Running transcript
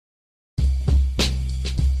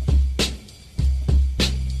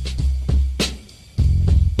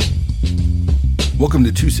Welcome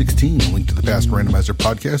to 216, a Link to the Past Randomizer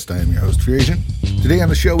podcast. I am your host, Fear Agent. Today on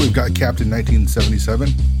the show, we've got Captain 1977.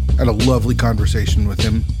 Had a lovely conversation with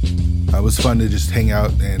him. It was fun to just hang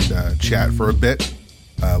out and chat for a bit.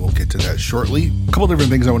 We'll get to that shortly. A couple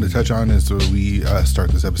different things I want to touch on as we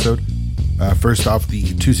start this episode. First off, the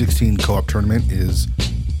 216 co-op tournament is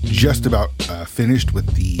just about finished with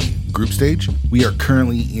the group stage. We are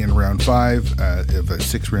currently in round 5 of a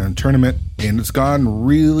 6-round tournament, and it's gone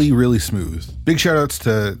really, really smooth. Big shout outs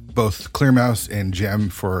to both Clearmouse and Gem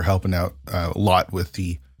for helping out a lot with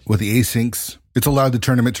the asyncs. It's allowed the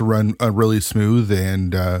tournament to run really smooth,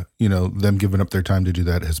 and them giving up their time to do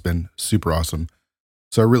that has been super awesome.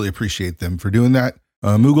 So I really appreciate them for doing that.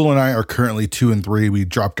 Moogle and I are currently 2-3. We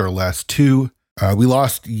dropped our last 2. We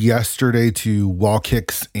lost yesterday to Wall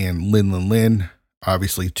Kicks and Lin.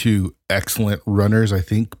 Obviously, 2 excellent runners, I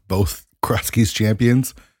think, both Crosskeys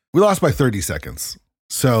champions. We lost by 30 seconds.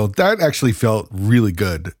 So that actually felt really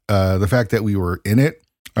good. The fact that we were in it.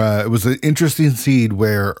 It was an interesting seed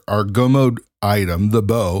where our Go Mode item, the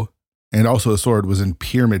bow, and also a sword was in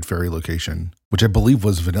Pyramid Fairy location, which I believe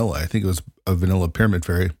was vanilla. I think it was a vanilla Pyramid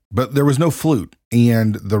Fairy. But there was no flute,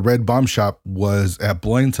 and the red bomb shop was at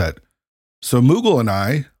Blind's Hut. So Moogle and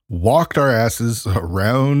I walked our asses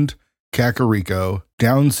around Kakariko,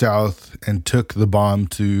 down south, and took the bomb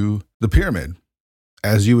to the pyramid,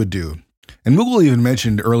 as you would do. And Moogle even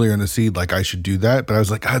mentioned earlier in the seed, like, I should do that. But I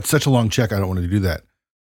was like, it's such a long check. I don't want to do that.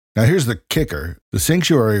 Now, here's the kicker. The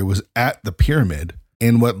sanctuary was at the pyramid.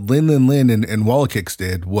 And what Lin and Wallakix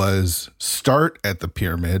did was start at the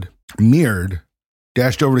pyramid, mirrored,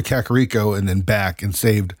 dashed over to Kakariko, and then back and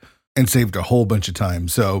saved a whole bunch of time.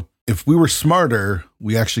 So if we were smarter,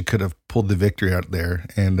 we actually could have pulled the victory out there,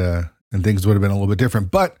 and things would have been a little bit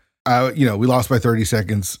different. But we lost by 30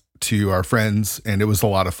 seconds to our friends, and it was a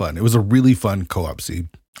lot of fun. It was a really fun co-op seed.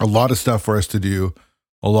 A lot of stuff for us to do,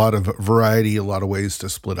 a lot of variety, a lot of ways to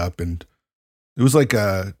split up, and it was like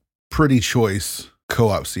a pretty choice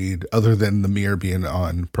co-op seed, other than the mirror being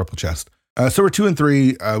on Purple Chest. So we're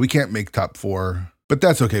 2-3. We can't make top 4, but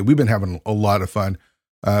that's okay. We've been having a lot of fun.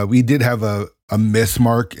 We did have a miss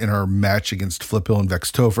mark in our match against Fliphill and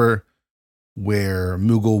Vextopher, where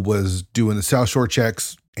Moogle was doing the South Shore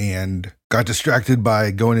checks and got distracted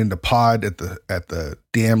by going into pod at the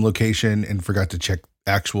dam location and forgot to check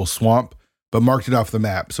actual swamp, but marked it off the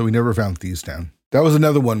map. So we never found Thieves Town. That was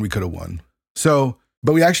another one we could have won. So,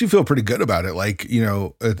 but we actually feel pretty good about it. Like,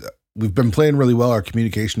 we've been playing really well. Our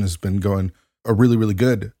communication has been going really, really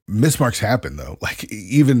good. Mismarks happen though. Like,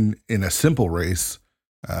 even in a simple race,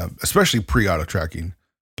 especially pre-auto tracking,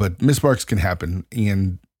 but mismarks can happen.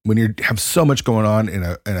 And when you have so much going on in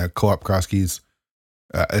a co-op Crosskeys,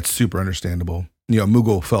 it's super understandable.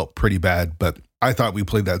 Moogle felt pretty bad, but I thought we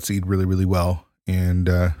played that seed really, really well. And,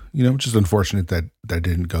 just unfortunate that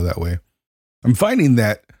didn't go that way. I'm finding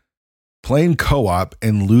that playing co-op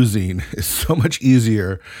and losing is so much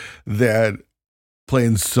easier than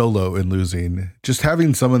playing solo and losing. Just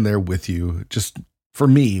having someone there with you, just for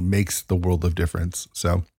me, makes the world of difference.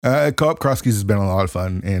 So co-op Crosskeys has been a lot of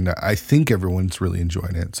fun, and I think everyone's really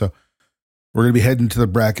enjoying it. So we're going to be heading to the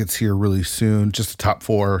brackets here really soon, just the top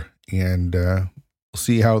 4, and we'll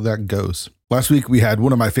see how that goes. Last week, we had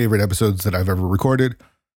one of my favorite episodes that I've ever recorded,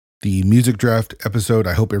 the music draft episode.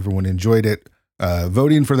 I hope everyone enjoyed it.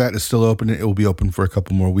 Voting for that is still open. It will be open for a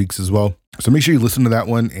couple more weeks as well. So make sure you listen to that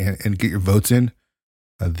one and get your votes in.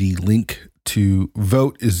 The link to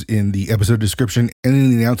vote is in the episode description and in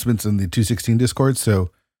the announcements in the 216 Discord.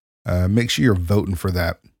 So make sure you're voting for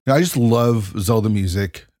that. Now, I just love Zelda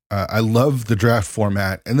music. I love the draft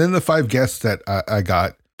format. And then the 5 guests that I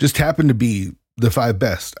got just happened to be the 5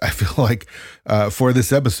 best. I feel like for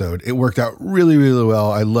this episode, it worked out really, really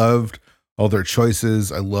well. I loved all their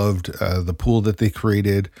choices. I loved the pool that they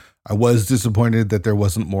created. I was disappointed that there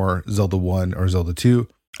wasn't more Zelda 1 or Zelda 2,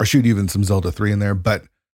 or shoot, even some Zelda 3 in there. But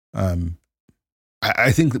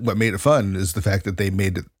I think that what made it fun is the fact that they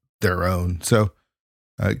made it their own. So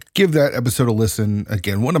give that episode a listen.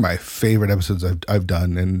 Again, one of my favorite episodes I've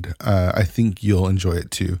done, and I think you'll enjoy it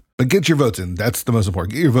too. But get your votes in. That's the most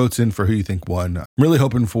important. Get your votes in for who you think won. I'm really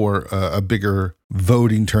hoping for a bigger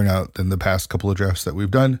voting turnout than the past couple of drafts that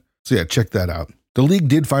we've done. So yeah, check that out. The league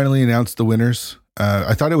did finally announce the winners.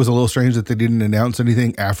 I thought it was a little strange that they didn't announce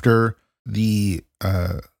anything after the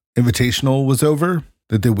invitational was over,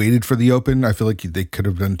 that they waited for the open. I feel like they could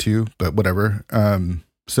have done too, but whatever.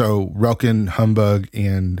 So Relkin, Humbug,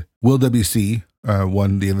 and Will WC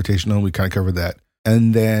won the invitational. We kind of covered that.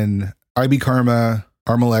 And then IB Karma,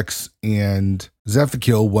 Armalex, and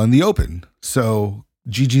Zephykill won the open. So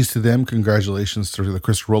GG's to them. Congratulations to the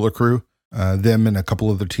Crystal Roller crew. Them and a couple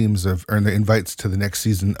other teams have earned the invites to the next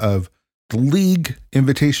season of the League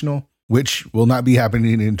Invitational, which will not be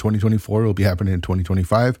happening in 2024. It will be happening in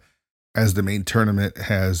 2025 as the main tournament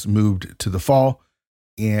has moved to the fall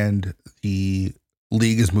and the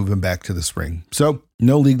league is moving back to the spring. So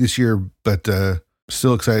no league this year, but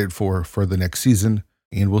still excited for the next season.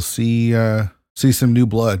 And we'll see some new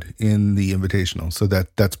blood in the Invitational. So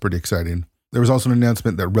that's pretty exciting. There was also an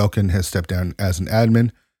announcement that Relkin has stepped down as an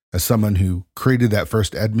admin. As someone who created that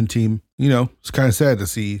first admin team, it's kind of sad to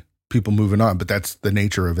see people moving on, but that's the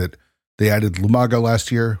nature of it. They added Lumaga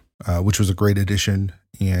last year, which was a great addition.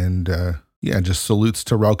 And just salutes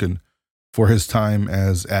to Relkin for his time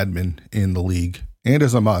as admin in the league and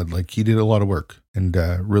as a mod. Like, he did a lot of work and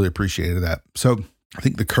really appreciated that. So I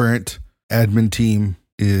think the current admin team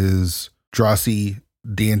is Drossi,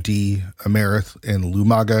 Dante, Amerith, and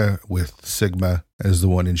Lumaga, with Sigma as the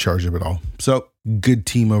one in charge of it all. So good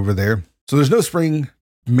team over there. So there's no spring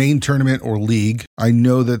main tournament or league. I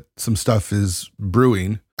know that some stuff is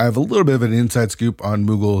brewing. I have a little bit of an inside scoop on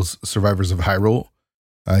Moogle's Survivors of Hyrule.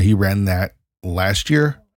 He ran that last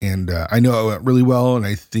year, and I know it went really well, and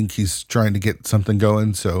I think he's trying to get something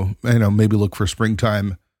going. So, maybe look for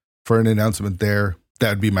springtime for an announcement there.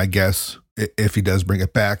 That would be my guess if he does bring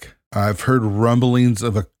it back. I've heard rumblings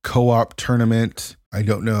of a co-op tournament. I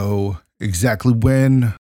don't know exactly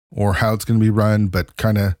when or how it's going to be run, but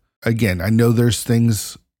kind of, again, I know there's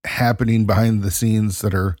things happening behind the scenes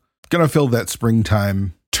that are going to fill that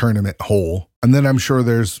springtime tournament hole. And then I'm sure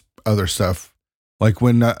there's other stuff. Like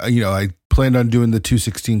when, I planned on doing the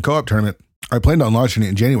 216 co-op tournament, I planned on launching it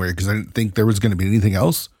in January because I didn't think there was going to be anything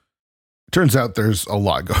else. Turns out there's a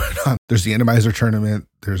lot going on. There's the Enemizer tournament.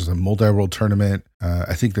 There's a multi-world tournament.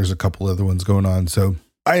 I think there's a couple other ones going on. So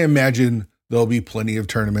I imagine there'll be plenty of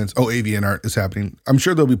tournaments. Oh, Avian Art is happening. I'm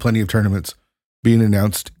sure there'll be plenty of tournaments being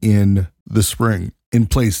announced in the spring in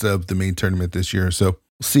place of the main tournament this year. So we'll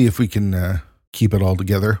see if we can keep it all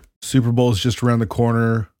together. Super Bowl is just around the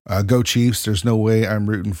corner. Go Chiefs. There's no way I'm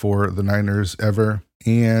rooting for the Niners ever.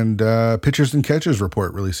 And pitchers and catchers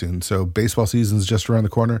report really soon. So baseball season's just around the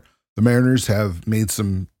corner. The Mariners have made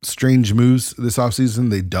some strange moves this offseason.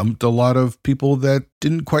 They dumped a lot of people that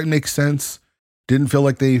didn't quite make sense. Didn't feel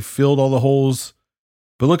like they filled all the holes.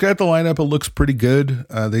 But look at the lineup. It looks pretty good.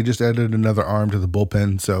 They just added another arm to the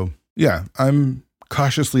bullpen. So, yeah, I'm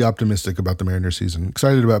cautiously optimistic about the Mariners season.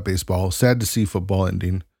 Excited about baseball. Sad to see football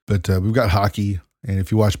ending. But we've got hockey. And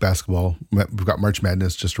if you watch basketball, we've got March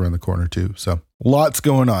Madness just around the corner too. So lots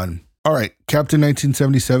going on. All right. Captain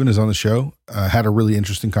 1977 is on the show. Had a really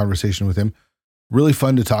interesting conversation with him. Really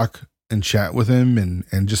fun to talk and chat with him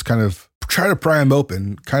and just kind of try to pry him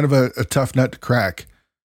open. Kind of a tough nut to crack.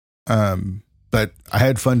 But I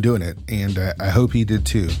had fun doing it, and I hope he did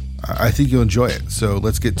too. I think you'll enjoy it. So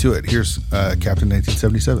let's get to it. Here's Captain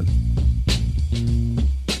 1977.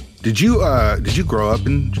 Did you grow up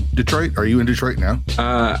in Detroit? Are you in Detroit now?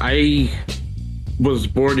 I was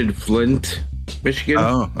born in Flint, Michigan.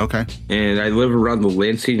 Oh, okay. And I live around the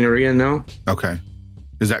Lansing area now. Okay.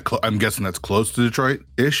 Is that I'm guessing that's close to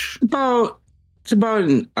Detroit-ish? It's about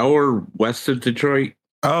an hour west of Detroit.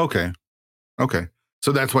 Oh, okay. Okay.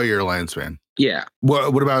 So that's why you're a Lions fan. Yeah.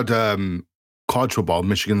 What about college football?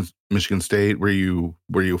 Michigan State? Were you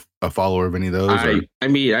a follower of any of those?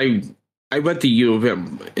 I went to U of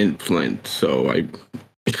M in Flint, so I've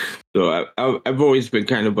always been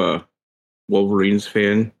kind of a Wolverines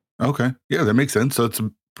fan. Okay, yeah, that makes sense. So it's a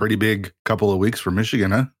pretty big couple of weeks for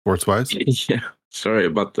Michigan, huh? Sports wise. Yeah. Sorry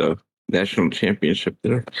about the national championship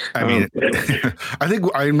there. I mean, I think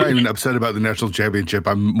I'm not even upset about the national championship.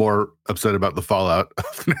 I'm more upset about the fallout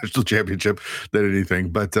of the national championship than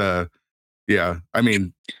anything. But yeah, I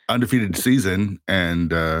mean, undefeated season,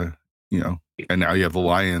 and and now you have the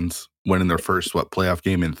Lions winning their first playoff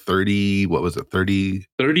game in 32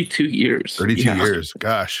 years. 32 years.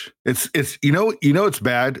 Gosh. It's it's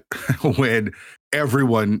bad when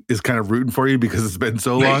everyone is kind of rooting for you because it's been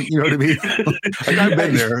so long. You know what I mean? Like, I've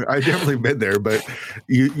been there. I've definitely been there, but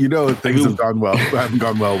things haven't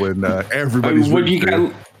gone well when everybody's rooting for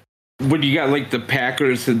you. When you got like the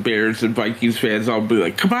Packers and Bears and Vikings fans, I'll be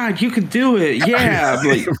like, "Come on, you can do it!" Yeah, I'm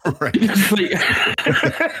like,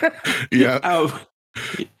 yeah.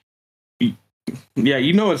 Yeah,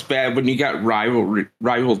 it's bad when you got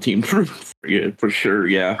rival teams for sure.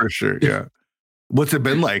 Yeah, for sure. Yeah. What's it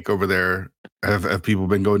been like over there? Have people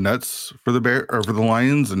been going nuts for the Bear or for the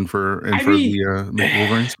Lions and for the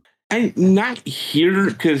Wolverines? I'm not here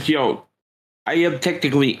because I am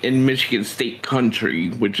technically in Michigan State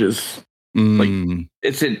country, which is like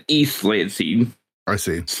it's in East Lansing. I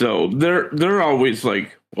see. So they're always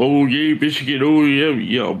like, oh yeah, Michigan, oh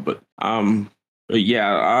yeah, but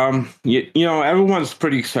yeah, you know, everyone's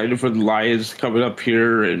pretty excited for the Lions coming up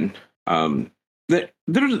here, and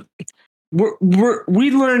there's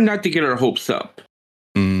we learn not to get our hopes up.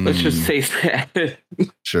 Let's just say that.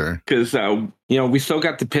 Sure. Because you know, we still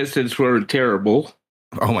got the Pistons who are terrible.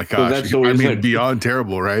 Oh my gosh! So I mean, like, beyond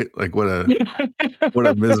terrible, right? Like what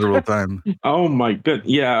a miserable time. Oh my god,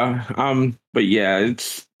 yeah. But yeah,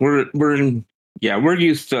 it's we're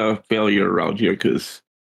used to failure around here because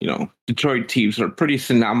you know Detroit teams are pretty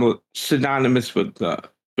synonymous with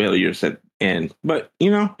failures at end. But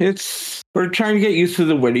you know, we're trying to get used to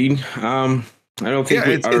the winning. I don't think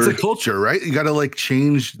it's a culture, right? You got to like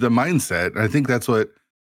change the mindset. I think that's what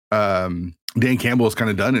Dan Campbell has kind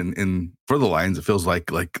of done in for the Lions. It feels like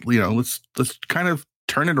you know, let's kind of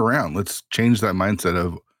turn it around. Let's change that mindset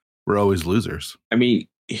of we're always losers. I mean,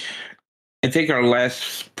 I think our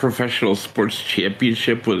last professional sports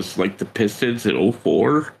championship was like the Pistons in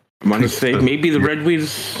 2004. I'm gonna say maybe the Red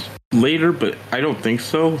Wings later, but I don't think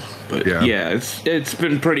so. But yeah, it's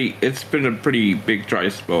been a pretty big dry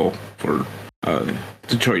spell for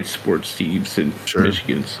Detroit sports teams in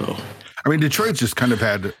Michigan. So I mean, Detroit's just kind of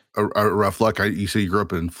had a rough luck. You say you grew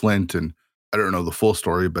up in Flint, and I don't know the full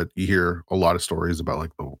story, but you hear a lot of stories about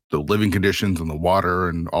like the living conditions and the water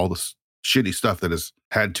and all the shitty stuff that has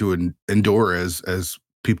had to endure as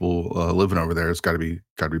people living over there. It's got to be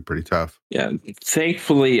pretty tough. Yeah,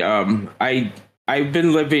 thankfully, I've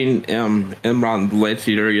been living in around the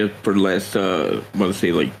Lansing area for the last, I want to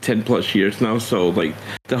say like 10 plus years now. So like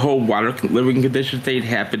the whole water living condition thing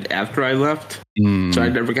happened after I left. So I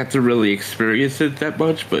never got to really experience it that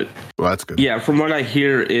much. But well, that's good. Yeah, from what I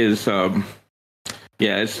hear is,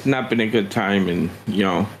 it's not been a good time. And, you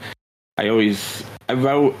know, I've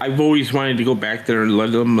always wanted to go back there and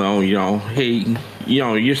let them know, you know, hey, you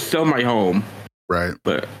know, you're still my home. Right.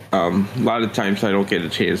 But a lot of times I don't get a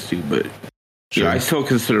chance to, but sure. Yeah, I still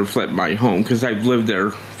consider Flint my home because I've lived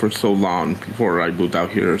there for so long before I moved out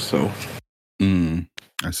here. So,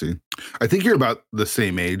 I see. I think you're about the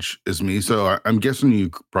same age as me, so I'm guessing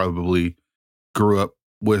you probably grew up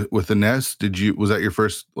with a NES. Was that your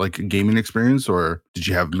first like gaming experience, or did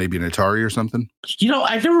you have maybe an Atari or something? You know,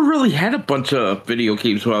 I never really had a bunch of video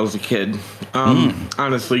games when I was a kid.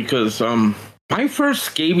 Honestly, because my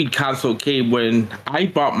first gaming console came when I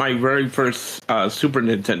bought my very first Super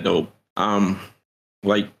Nintendo.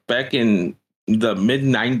 Like back in the mid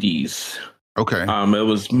 90s. Okay. It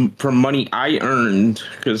was from money I earned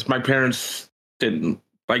because my parents didn't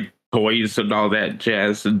like toys and all that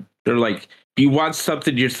jazz. And they're like, if you want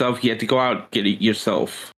something yourself, you have to go out and get it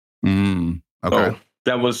yourself. Okay. So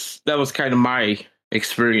that was kind of my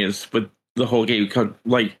experience with the whole game.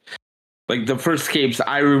 Like the first games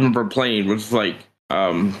I remember playing was like,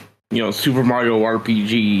 you know, Super Mario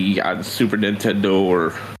RPG on Super Nintendo,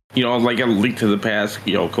 or you know, like a Link to the Past,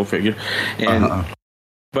 you know, go figure. And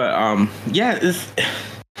but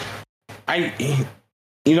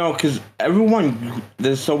you know, because everyone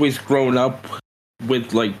that's always grown up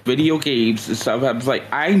with like video games and stuff, I was like,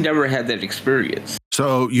 I never had that experience.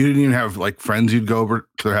 So you didn't even have like friends you'd go over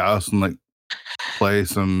to their house and like play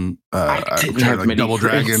some I didn't have like many Double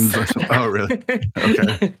friends. Dragons or something? Oh, really?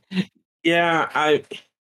 Okay. Yeah, I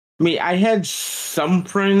mean, I had some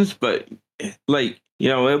friends, but like, you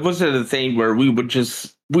know, it wasn't a thing where we would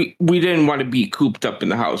just we didn't want to be cooped up in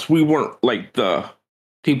the house. We weren't like the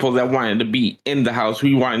people that wanted to be in the house.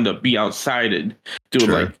 We wanted to be outside and do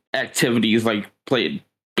like activities like playing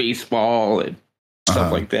baseball and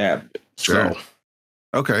stuff like that. Sure. So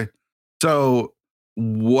okay. So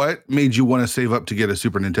what made you want to save up to get a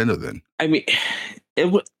Super Nintendo then? I mean,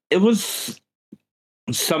 it was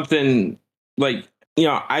something like, you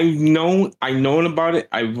know, I known about it.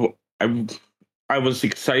 I was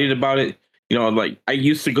excited about it. You know, like I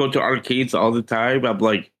used to go to arcades all the time. I'm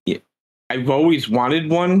like, yeah, I've always wanted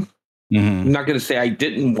one. I'm not going to say I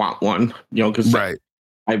didn't want one, you know, because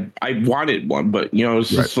I wanted one, but you know, it's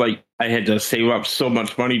just like I had to save up so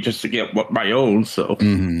much money just to get my own. So,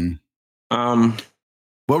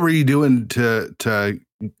 what were you doing to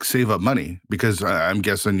save up money? Because I'm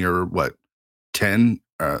guessing you're what, 10,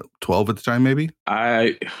 12 at the time, maybe?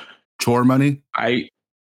 Chore money? I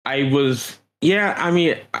was, yeah, I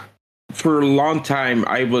mean, for a long time,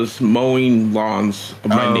 I was mowing lawns of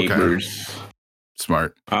my neighbors.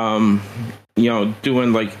 Smart. You know,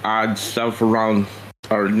 doing like odd stuff around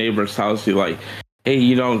our neighbor's house. You're like, hey,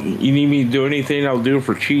 you know, you need me to do anything, I'll do it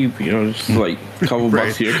for cheap. You know, just like a couple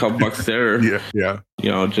bucks here, a couple bucks there. Yeah.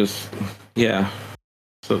 You know, just, yeah.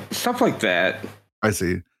 So stuff like that. I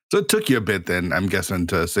see. So it took you a bit then, I'm guessing,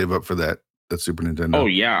 to save up for that Super Nintendo. Oh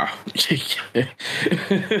yeah.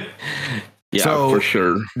 Yeah, So, for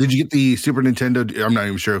sure. Did you get the Super Nintendo? I'm not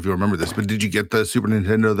even sure if you remember this, but did you get the Super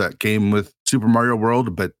Nintendo that came with Super Mario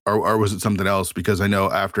World? Or was it something else? Because I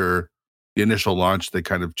know after the initial launch, they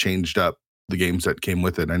kind of changed up the games that came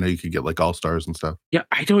with it. I know you could get like All Stars and stuff. Yeah,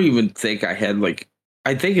 I don't even think I had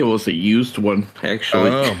I think it was a used one actually.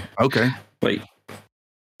 Oh, okay. Like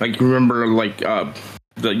remember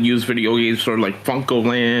the used video games for like Funko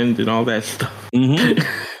Land and all that stuff. Mm-hmm.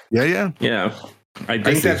 Yeah. Yeah. I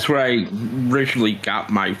think that's where I originally got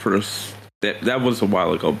my first. That was a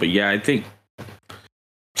while ago, but yeah, I think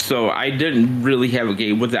so. I didn't really have a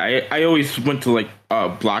game with it. I always went to like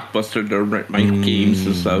Blockbuster to rent my games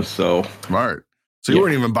and stuff. So smart. So you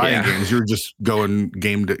weren't even buying games; you were just going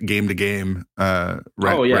game to game. Nice.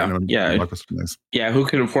 Yeah, who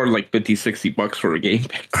can afford like $50-$60 for a game?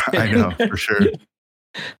 I know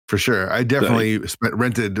for sure. I definitely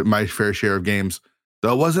rented my fair share of games.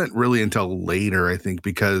 Though it wasn't really until later, I think,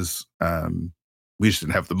 because we just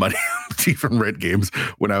didn't have the money to even rent games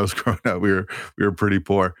when I was growing up. We were pretty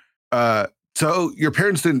poor. So your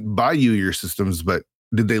parents didn't buy you your systems, but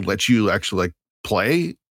did they let you actually like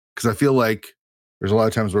play? Because I feel like there's a lot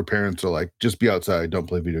of times where parents are like, just be outside, don't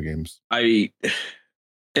play video games.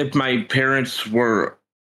 If my parents were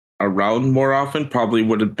around more often, probably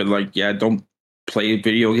would have been like, yeah, don't play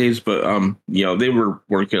video games. But they were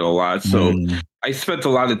working a lot, so I spent a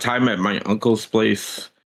lot of time at my uncle's place,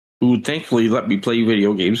 who thankfully let me play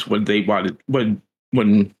video games when they wanted,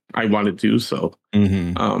 when I wanted to. So,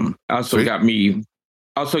 also gave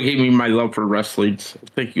me my love for wrestling. So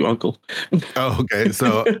thank you, Uncle. Oh, okay.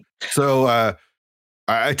 So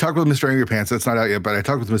I talked with Mr. Angry Pants. That's not out yet, but I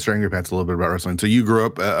talked with Mr. Angry Pants a little bit about wrestling. So you grew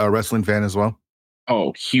up a wrestling fan as well?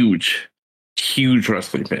 Oh, huge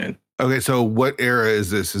wrestling fan. Okay, so what era is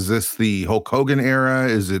this? Is this the Hulk Hogan era?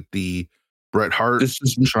 Is it the Bret Hart,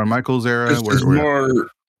 Shawn Michaels era?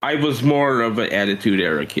 I was more of an Attitude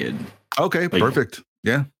Era kid. Okay, perfect.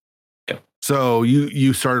 Yeah. So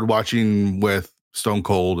you started watching with Stone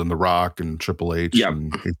Cold and The Rock and Triple H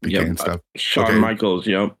and HBK and stuff. Shawn Michaels,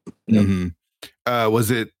 yep. Mm-hmm.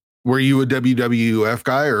 Were you a WWF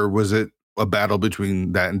guy, or was it a battle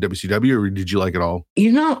between that and WCW, or did you like it all?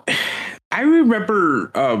 I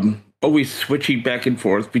remember always switching back and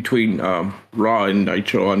forth between Raw and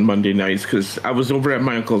Nitro on Monday nights, because I was over at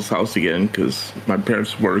my uncle's house again because my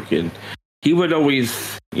parents work, and he would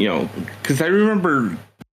always, because I remember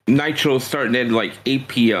Nitro starting at like 8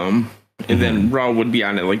 p.m. and then Raw would be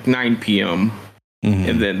on at like 9 p.m.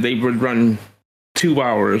 And then they would run 2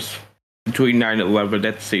 hours between 9 and 11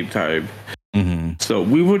 at the same time. So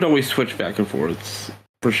we would always switch back and forth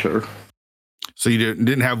for sure. So you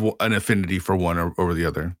didn't have an affinity for one over the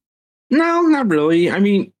other? No, not really. I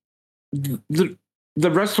mean, the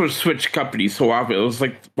wrestlers switched companies so often. It was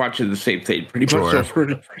like watching the same thing pretty much over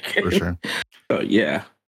and over again. For sure. Yeah.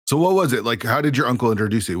 So what was it like? How did your uncle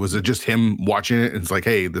introduce you? Was it just him watching it and it's like,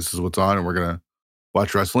 hey, this is what's on and we're going to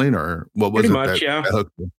watch wrestling? Or what was pretty it? Much, that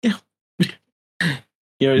hooked you?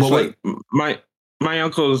 Yeah. It's like my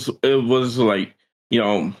uncle's, it was like,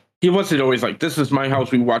 he wasn't always like, this is my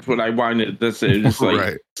house, we watch what I wanted. This is like,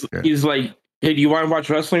 right. He's like, hey, do you want to watch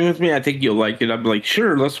wrestling with me? I think you'll like it. I'm like,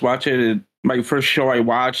 sure, let's watch it. And my first show I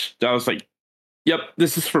watched, I was like, yep,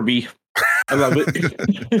 this is for me. I love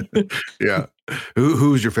it. Yeah.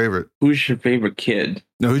 Who's your favorite? Who's your favorite kid?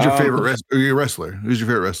 No, who's your favorite wrestler? Who's your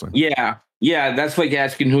favorite wrestler? Yeah. That's like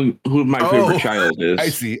asking who my favorite child is. I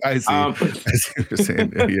see. I see what you're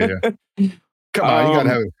saying. Yeah. Come on, you gotta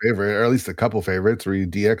have a favorite, or at least a couple favorites. Were you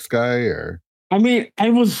DX guy, or? I mean,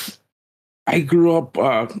 I grew up.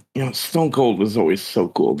 Stone Cold was always so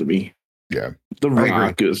cool to me. Yeah, The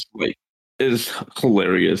Rock is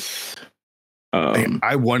hilarious.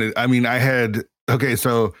 I had. Okay,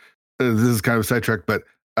 so this is kind of a sidetrack, but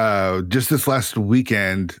just this last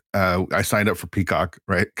weekend, I signed up for Peacock,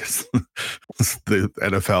 right? Because the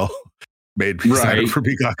NFL made me sign up for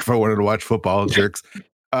Peacock if I wanted to watch football. Jerks.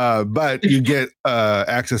 But you get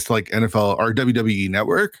access to like NFL or WWE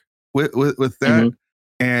Network with that.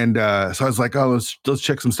 And so I was like, oh, let's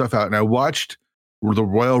check some stuff out. And I watched the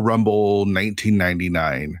Royal Rumble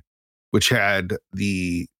 1999, which had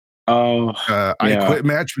the I Quit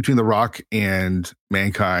match between The Rock and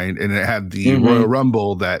Mankind, and it had the Royal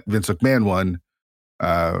Rumble that Vince McMahon won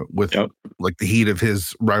with like the heat of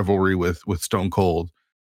his rivalry with Stone Cold.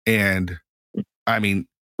 And I mean,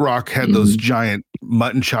 Rock had those giant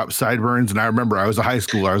mutton chop sideburns, and I remember I was a high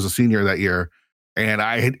schooler, I was a senior that year, and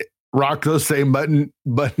I had rocked those same mutton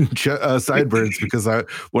sideburns because I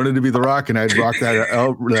wanted to be The Rock, and I'd rock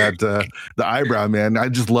the eyebrow, man. I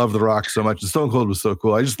just love The Rock so much. And Stone Cold was so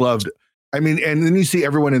cool. I just loved I mean, and then you see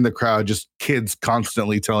everyone in the crowd, just kids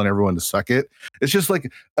constantly telling everyone to suck it. It's just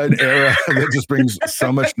like an era that just brings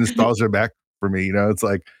so much nostalgia back for me. You know, it's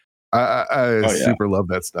like I super love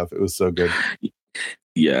that stuff. It was so good.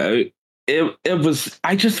 Yeah, it was.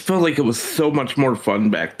 I just felt like it was so much more fun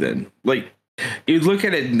back then. Like you look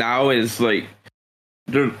at it now, as like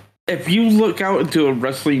if you look out into a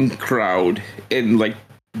wrestling crowd in like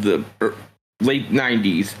the late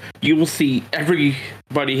 90s, you will see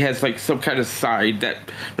everybody has like some kind of side that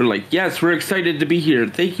they're like, yes, we're excited to be here,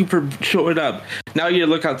 thank you for showing up. Now you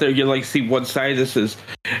look out there, you like see one side that says,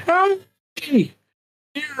 hey,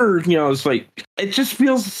 here, you know, it's like, it just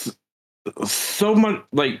feels so much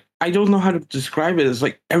like, I don't know how to describe it. It's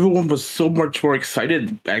like everyone was so much more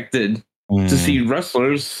excited back then to see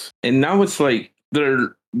wrestlers, and now it's like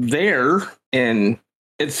they're there and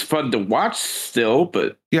it's fun to watch still,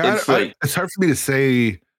 but yeah, it's like it's hard for me to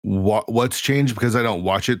say what's changed because I don't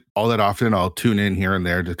watch it all that often. I'll tune in here and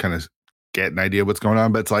there to kind of get an idea of what's going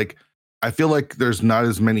on, but it's like I feel like there's not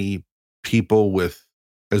as many people with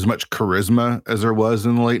as much charisma as there was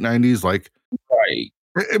in the late 90s. Like, right.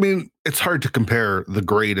 I mean, it's hard to compare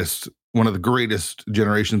one of the greatest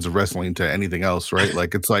generations of wrestling to anything else, right?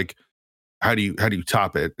 Like, it's like, how do you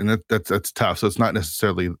top it? And that's tough. So it's not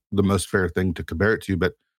necessarily the most fair thing to compare it to,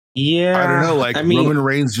 but yeah, I don't know. Like, I mean, Roman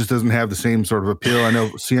Reigns just doesn't have the same sort of appeal. I know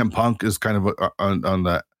CM Punk is kind of on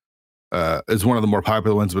the is one of the more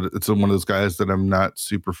popular ones, but it's one of those guys that I'm not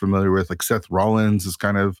super familiar with. Like Seth Rollins is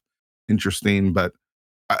kind of interesting, but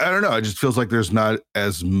I don't know. It just feels like there's not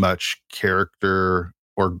as much character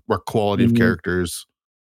or quality of characters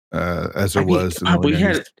as there was.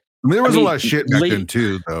 There was a lot of shit back then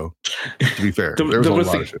too, though. To be fair, there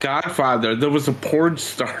was a Godfather. There was a porn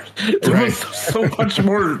star. There was so much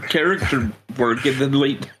more character work in the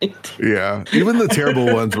late 90s. Yeah, even the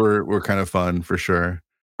terrible ones were kind of fun for sure.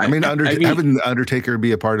 I mean, having the Undertaker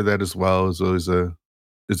be a part of that as well is always a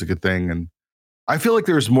good thing. And I feel like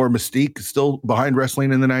there's more mystique still behind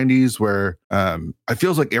wrestling in the 90s, where I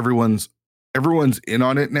feels like everyone's in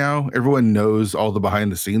on it now. Everyone knows all the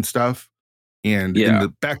behind the scenes stuff. And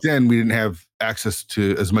back then we didn't have access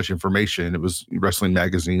to as much information. It was wrestling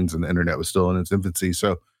magazines and the internet was still in its infancy.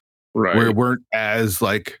 So we weren't as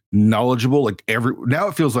like knowledgeable. Like now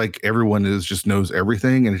it feels like everyone just knows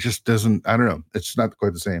everything, and it just doesn't, I don't know. It's not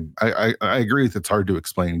quite the same. I agree with it's hard to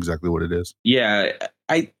explain exactly what it is. Yeah.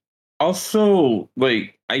 I also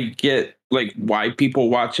like, I get like why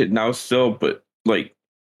people watch it now still, but like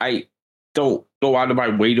I don't go out of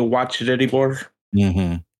my way to watch it anymore.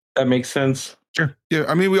 Mm-hmm. That makes sense. Sure. Yeah.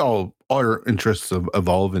 I mean, all our interests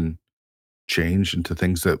evolve and change into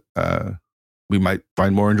things that we might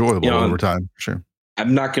find more enjoyable over time. Sure.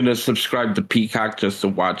 I'm not going to subscribe to Peacock just to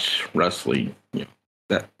watch wrestling. You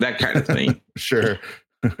know, that kind of thing. Sure.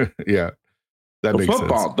 Yeah. That makes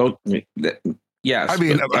football, sense. Yes. I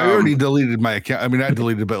mean, I already deleted my account. I mean, I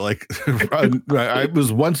deleted, but like, I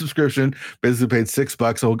was one subscription, basically paid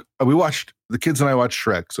 $6. So we watched, the kids and I watched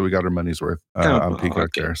Shrek. So we got our money's worth on Peacock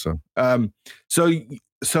there. So,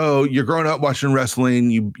 so you're growing up watching wrestling.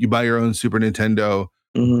 You buy your own Super Nintendo.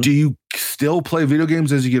 Mm-hmm. Do you still play video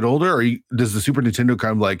games as you get older, or does the Super Nintendo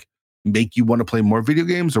kind of like make you want to play more video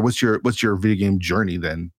games, or what's your video game journey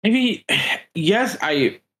then? Maybe, yes,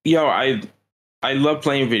 I love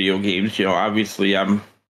playing video games. You know, obviously I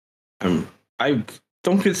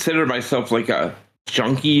don't consider myself like a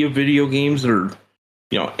junkie of video games or,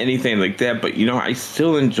 you know, anything like that. But, you know, I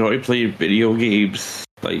still enjoy playing video games.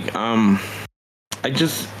 Like, I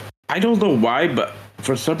don't know why, but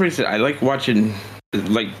for some reason I like watching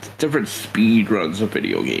like different speed runs of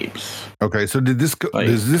video games. Okay. So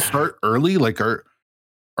does this start early? Like,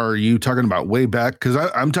 are you talking about way back? Because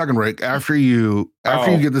I'm talking right after you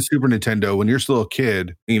get the Super Nintendo, when you're still a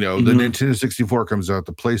kid, you know, the Nintendo 64 comes out,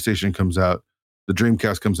 the PlayStation comes out, the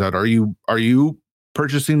Dreamcast comes out. Are you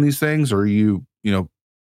purchasing these things, or are you know?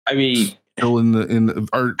 I mean, still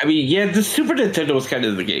the Super Nintendo was kind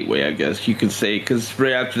of the gateway, I guess you could say, because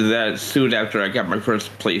right after that, soon after I got my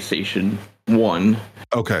first PlayStation 1.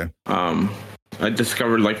 Okay. I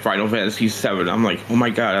discovered like Final Fantasy VII. I'm like, oh my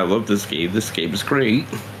god, I love this game. This game is great.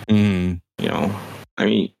 Mm. You know, I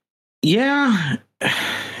mean, yeah,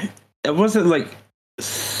 it wasn't like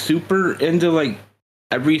super into like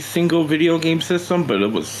every single video game system, but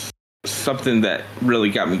it was something that really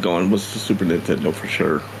got me going. Was the Super Nintendo for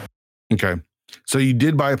sure. Okay, so you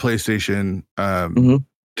did buy a PlayStation.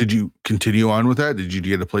 Did you continue on with that? Did you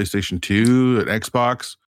get a PlayStation 2, an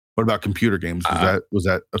Xbox? What about computer games? Was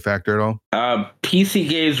that a factor at all? PC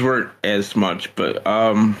games weren't as much, but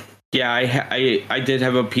yeah, I did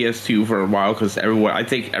have a PS2 for a while because I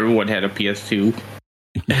think everyone had a PS2.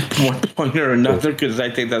 at one point or another, because I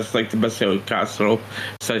think that's like the best console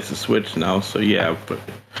besides the Switch now. So yeah, but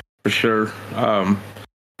for sure.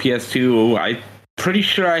 PS2, I pretty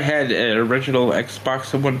sure I had an original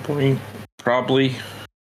Xbox at one point, probably.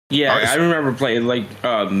 Yeah, I remember playing like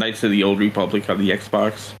Knights of the Old Republic on the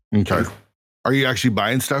Xbox. Okay. Are you actually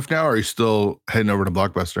buying stuff now, or are you still heading over to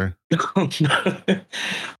Blockbuster?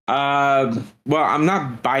 Well, I'm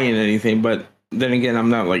not buying anything, but then again, I'm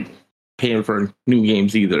not like paying for new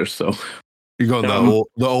games either. So you're going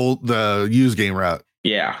the used game route.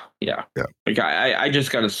 Yeah. Like I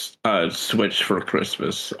just got a Switch for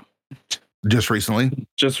Christmas. So. Just recently,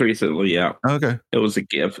 yeah. Okay, it was a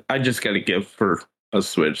gift. I just got a gift for a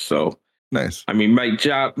Switch, so nice. I mean, my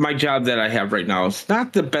job that I have right now is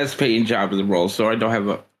not the best paying job in the world, so I don't have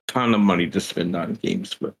a ton of money to spend on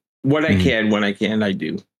games. But what I can, when I can, I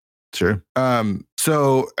do. Sure.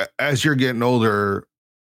 So as you're getting older,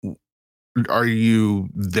 are you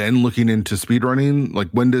then looking into speedrunning? Like,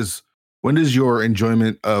 when does your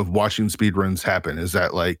enjoyment of watching speedruns happen? Is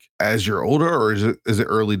that like as you're older, or is it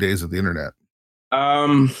early days of the internet?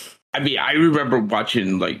 I mean, I remember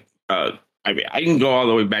watching like I mean, I can go all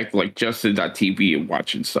the way back to like Justin.tv and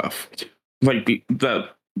watching stuff like the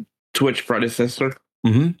Twitch predecessor.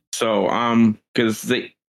 Mm-hmm. So because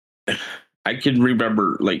I can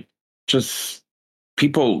remember like just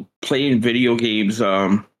people playing video games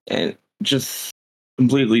and just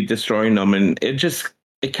completely destroying them, and it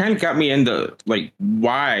kind of got me into like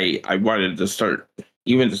why I wanted to start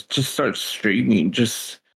streaming.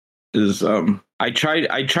 Just is I tried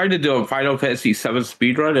to do a Final Fantasy VII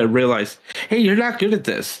speedrun and realized, hey, you're not good at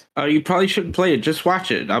this. You probably shouldn't play it. Just watch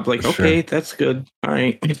it. I'm like, okay, that's good. All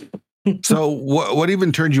right. So what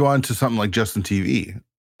even turned you on to something like Justin TV?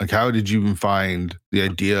 Like, how did you even find the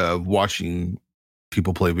idea of watching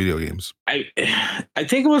people play video games? I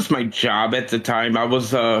think it was my job at the time. I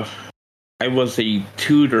was a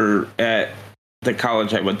tutor at the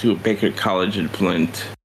college I went to, Baker College in Flint,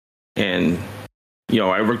 and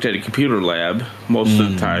I worked at a computer lab most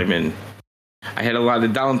of the time, and I had a lot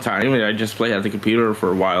of downtime, and I just played at the computer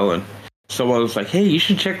for a while, and someone was like, hey, you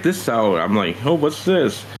should check this out. I'm like, oh, what's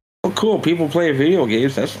this? Oh, cool. People play video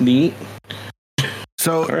games. That's neat.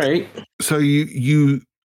 So, all right. So you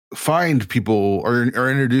find people or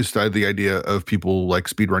introduced the idea of people like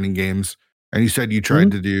speedrunning games, and you said you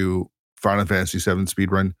tried to do Final Fantasy VII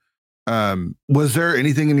speedrun. Was there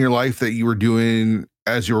anything in your life that you were doing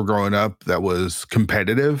as you were growing up that was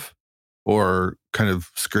competitive, or kind of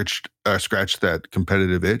scratched that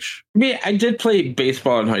competitive itch? I mean, I did play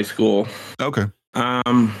baseball in high school. Okay.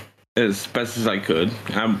 As best as I could.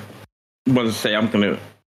 I wasn't say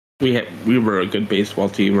we were a good baseball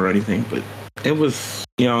team or anything, but it was,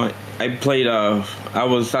 I played, I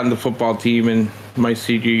was on the football team in my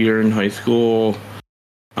senior year in high school.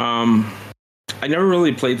 I never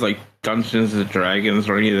really played like Dungeons and Dragons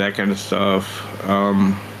or any of that kind of stuff.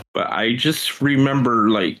 But I just remember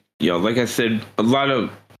like I said, a lot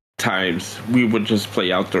of times we would just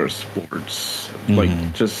play outdoor sports,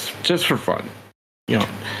 like just for fun. You're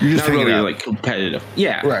just not really like competitive.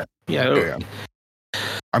 Yeah. Right. Yeah.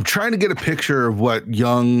 I'm trying to get a picture of what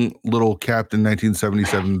young little Captain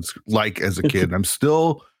 1977's like as a kid. I'm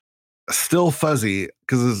still fuzzy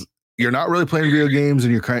because you're not really playing video games,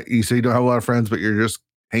 and you say you don't have a lot of friends, but you're just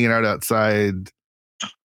hanging out outside.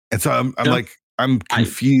 And so I'm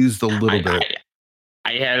confused a little bit.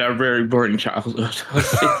 I had a very boring childhood.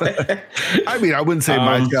 I mean, I wouldn't say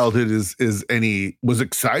my childhood was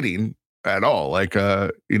exciting at all. Like,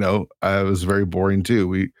 I was very boring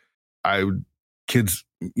too. My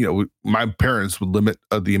parents would limit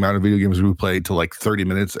the amount of video games we played to like 30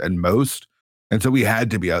 minutes at most. And so we had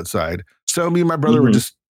to be outside. So me and my brother were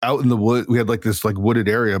just out in the wood. We had like this like wooded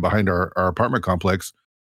area behind our apartment complex.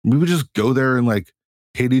 We would just go there and like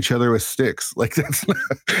hit each other with sticks. Like that's not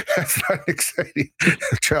exciting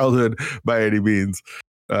childhood by any means.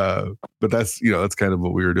 But that's kind of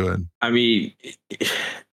what we were doing. I mean,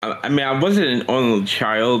 I wasn't an only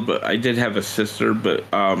child, but I did have a sister, but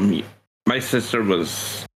my sister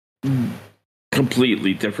was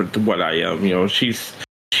completely different to what I am. She's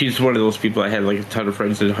one of those people. I had like a ton of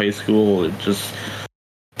friends in high school and just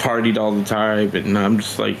partied all the time, and I'm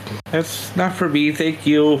just like, that's not for me. Thank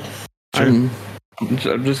you. Sure. I'm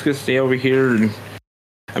just gonna stay over here. And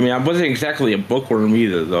I mean, I wasn't exactly a bookworm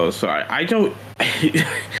either, though. So I don't.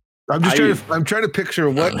 I'm trying to picture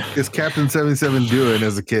what is Captain 77 doing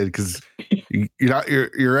as a kid, because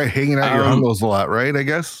you're hanging out your uncles a lot, right? I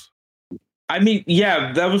guess. I mean,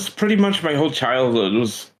 yeah, that was pretty much my whole childhood. It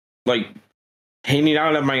was like hanging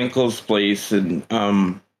out at my uncle's place, and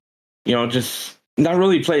just not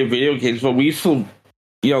really playing video games, but we used to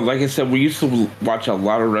like I said, we used to watch a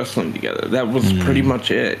lot of wrestling together. That was pretty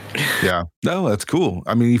much it. Yeah. No, that's cool.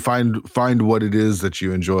 I mean, you find what it is that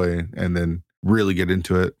you enjoy and then really get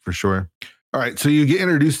into it for sure. All right. So you get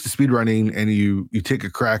introduced to speedrunning and you take a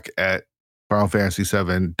crack at Final Fantasy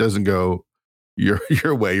VII. Doesn't go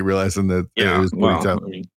your way, realizing that it was pretty tough.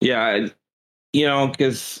 Yeah.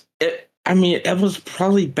 Because it was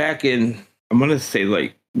probably back in, I'm going to say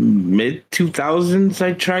like mid 2000s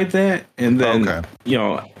I tried that, and then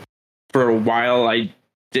for a while I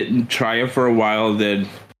didn't try it for a while. Then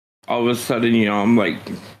all of a sudden, I'm like,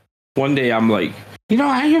 one day I'm like,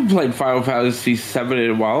 I haven't played Final Fantasy VII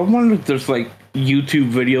in a while. I wonder if there's like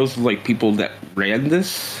YouTube videos of like people that ran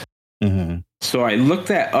this. So I looked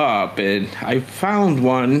that up and I found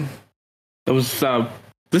one that was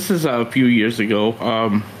this is a few years ago.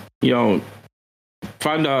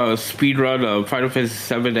 Found a speedrun of Final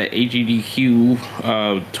Fantasy VII at AGDQ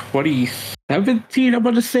 2017, I'm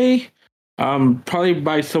going to say. Probably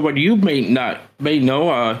by someone you may know,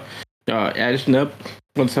 Ashnep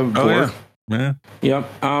 174. Oh, yeah. Yep.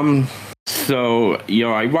 So,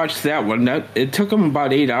 I watched that one. It took him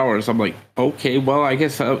about 8 hours. I'm like, okay, well, I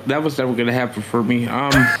guess that was never going to happen for me.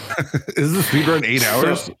 Is the speedrun 8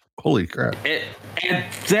 hours? So, holy crap. At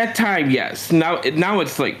that time, yes. Now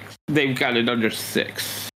it's like they've got it under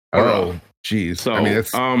 6. Oh, geez. So, I mean,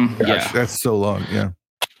 that's so long. Yeah.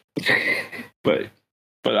 But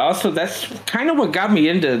also that's kind of what got me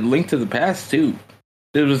into Link to the Past too.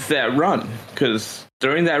 It was that run, because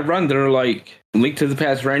during that run they're like Link to the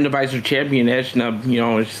Past randomizer champion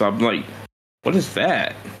Ashnub, so I'm like, what is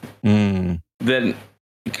that? Then it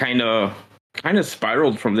kind of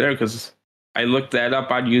spiraled from there, because I looked that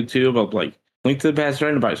up on YouTube. I'm like, Link to the Past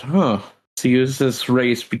randomizer, So it was this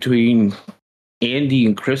race between Andy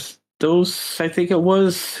and Christos, I think it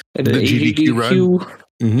was, at the GDQ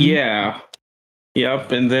run. Yeah.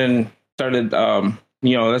 Yep. And then started,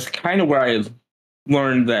 that's kind of where I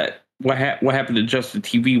learned that what happened to Justin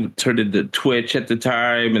TV turned into Twitch at the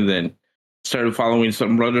time, and then started following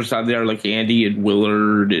some runners out there like Andy and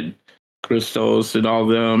Willard and Christos and all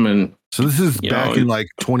them. And so this is back in like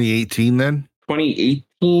 2018 then?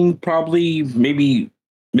 2018, probably, maybe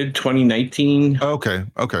mid 2019. Okay.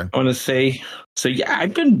 I want to say. So yeah,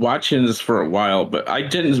 I've been watching this for a while, but I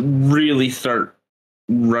didn't really start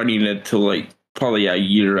running it till like probably a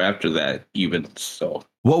year after that, even. So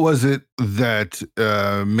what was it that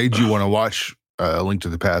made you want to watch Link to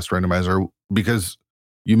the Past randomizer? Because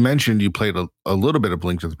you mentioned you played a little bit of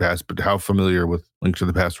Link to the Past, but how familiar with Link to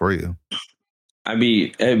the Past were you? I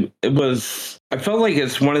mean, it was. I felt like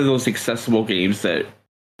it's one of those accessible games that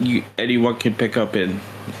anyone can pick up and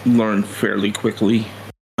learn fairly quickly.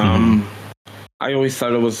 I always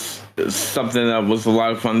thought it was something that was a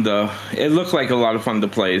lot of fun it looked like a lot of fun to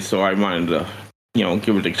play, so I wanted to,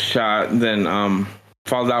 give it a shot. And then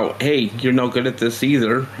found out, hey, you're no good at this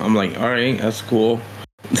either. I'm like, all right, that's cool.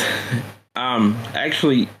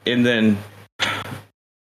 Actually, and then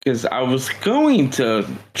because I was going to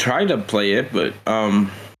try to play it, but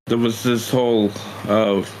there was this whole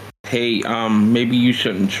of, hey, maybe you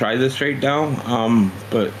shouldn't try this right now.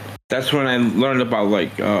 But that's when I learned about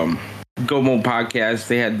like Gomo podcast.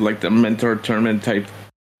 They had like the mentor tournament type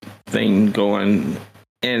thing going,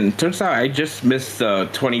 and turns out I just missed the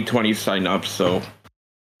 2020 sign up, so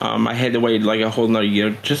I had to wait like a whole nother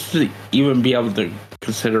year just to even be able to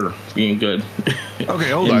consider being good. Okay,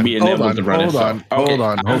 hold on. I'm getting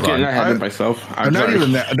ahead of myself. I'm not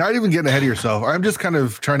even getting ahead of yourself. I'm just kind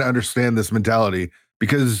of trying to understand this mentality,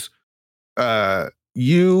 because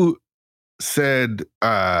you said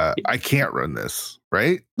I can't run this,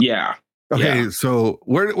 right? Yeah. Okay, so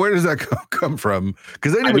where does that come from?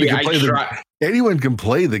 Because anyone can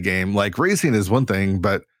play the game. Like racing is one thing,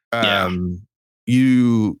 but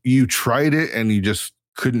you tried it and you just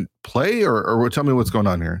couldn't play, or tell me what's going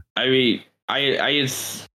on here. I mean, I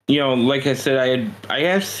like I said, I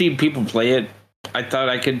have seen people play it. I thought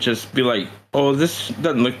I could just be like, oh, this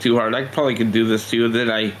doesn't look too hard. I probably could do this too. And then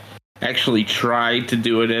I actually tried to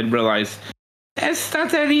do it and realized it's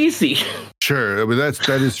not that easy. Sure, I mean that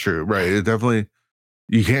is true, right? It definitely,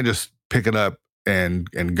 you can't just pick it up and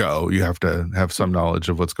go. You have to have some knowledge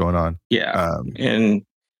of what's going on. Yeah,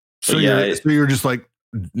 so you're just like,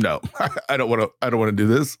 no, I don't want to do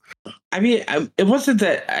this. I mean, it wasn't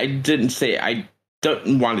that I didn't say I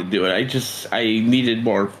don't want to do it. I needed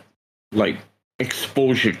more like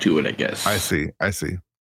exposure to it, I guess. I see.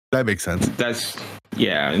 That makes sense.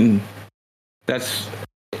 And that's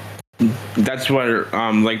where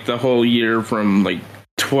like the whole year from like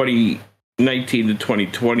 2019 to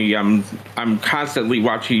 2020, I'm constantly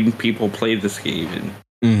watching people play this game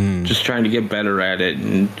and just trying to get better at it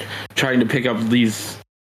and trying to pick up these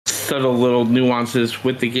subtle little nuances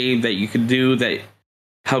with the game that you can do that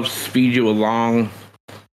helps speed you along.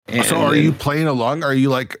 And so are you playing along? Are you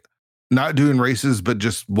like not doing races, but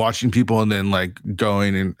just watching people and then like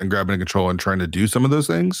going and grabbing a control and trying to do some of those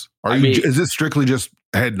things? Is it strictly just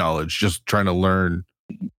head knowledge, just trying to learn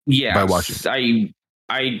by watching?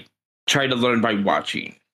 I try to learn by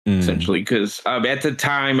watching, essentially, because at the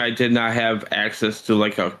time I did not have access to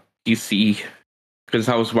like a PC because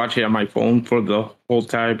I was watching on my phone for the whole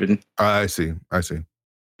time. And I see.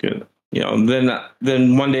 Good.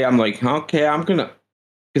 Then one day I'm like, okay, I'm gonna,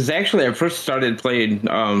 because actually I first started playing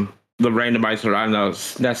the randomizer on a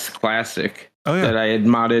SNES Classic that I had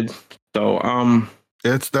modded. So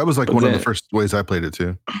that was like one of the first ways I played it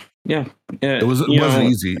too. Yeah. It wasn't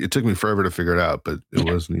easy. It took me forever to figure it out, but it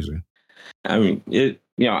wasn't easy. I mean,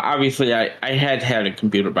 obviously I had a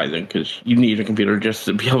computer by then because you need a computer just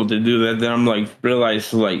to be able to do that. Then I'm like,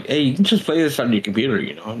 realized like, hey, you can just play this on your computer,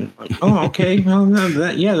 And I'm like, oh, okay. Well,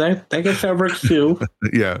 I guess that works too.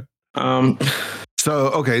 Yeah.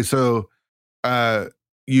 So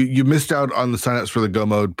you missed out on the signups for the Go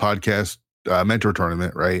Mode podcast mentor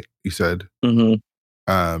tournament, right? You said.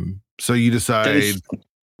 Mm-hmm. So you decide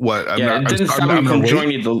what? It didn't stop me from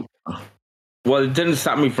joining the. Well, it didn't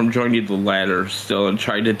stop me from joining the ladder still and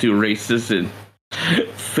trying to do races and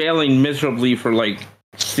failing miserably for like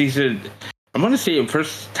season. I want to say the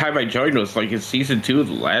first time I joined was like in season 2 of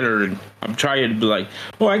the ladder, and I'm trying to be like,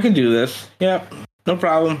 oh, I can do this. Yep, no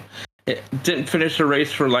problem. It didn't finish a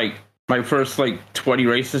race for like my first like 20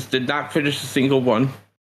 races. Did not finish a single one.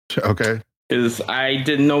 Okay. Because I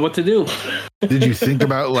didn't know what to do. Did you think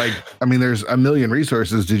about there's a million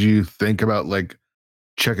resources. Did you think about like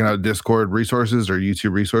checking out Discord resources or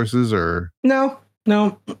YouTube resources or? No,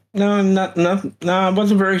 I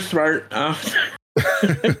wasn't very smart.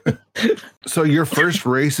 So your first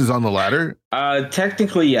race is on the ladder?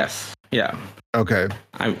 Technically, yes. Yeah. Okay.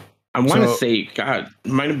 I want to say, God,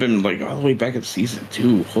 it might have been like all the way back in season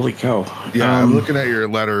 2. Holy cow! Yeah, I'm looking at your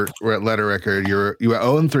ladder record. You were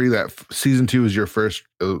 0-3. That season 2 was your first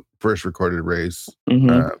recorded race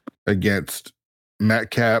against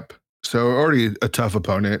Matt Cap. So already a tough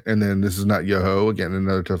opponent, and then this is not Yoho again,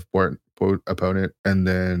 another tough opponent, and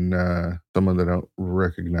then someone that I don't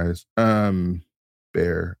recognize,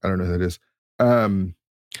 Bear. I don't know who that is.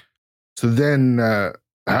 So then,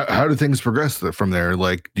 how do things progress from there?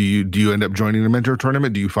 Like, do you end up joining a mentor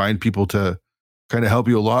tournament? Do you find people to kind of help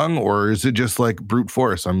you along, or is it just like brute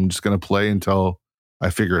force? I'm just going to play until I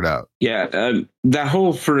figure it out. Yeah, that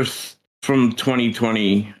whole first from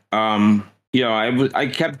 2020. I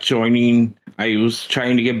kept joining. I was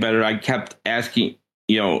trying to get better. I kept asking.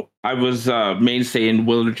 I was mainstay in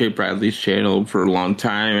Willard J. Bradley's channel for a long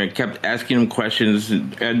time. I kept asking him questions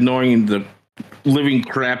and annoying the living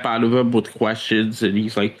crap out of him with questions. And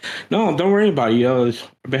he's like, "No, don't worry about it.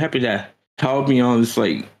 I'd be happy to help me on this.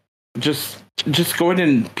 Like, just going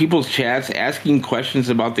in people's chats, asking questions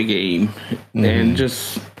about the game, and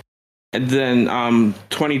then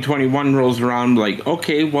 2021 rolls around. Like,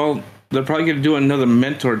 okay, well, they're probably going to do another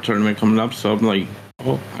mentor tournament coming up. So I'm like,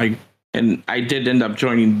 I did end up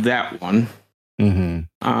joining that one.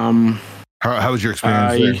 How was your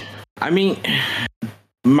experience there? I mean,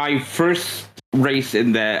 my first race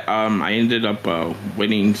in that, I ended up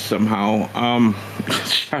winning somehow.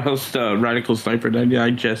 Shout out to Radical Sniper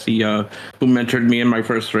 99, Jesse, who mentored me in my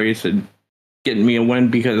first race and getting me a win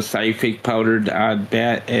because I fake powdered on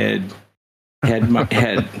bat and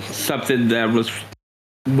had something that was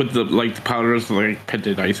with the powders, like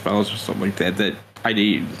Pented Ice Balls or something like that I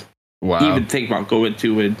didn't even think about going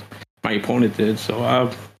to, and my opponent did.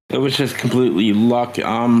 So it was just completely luck.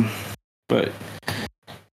 But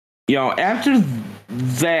after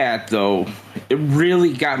that though, it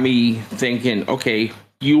really got me thinking, okay,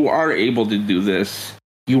 you are able to do this.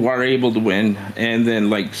 You are able to win. And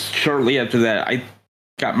then like shortly after that, I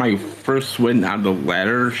got my first win on the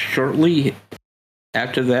ladder shortly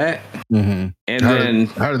after that. And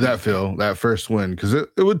how did that feel, that first win? Because it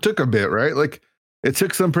took a bit, right? Like it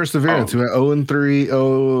took some perseverance. We went 0-3,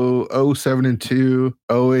 0-7-2,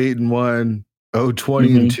 0-8-1,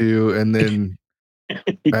 0-20-2, and then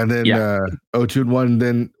 0-2-1,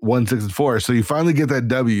 then 1-6-4. So you finally get that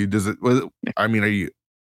W. Are you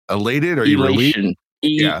elated? Are you relieved?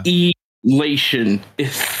 Elation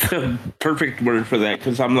is the perfect word for that,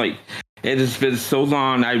 because I'm like, it has been so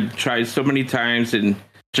long. I've tried so many times, and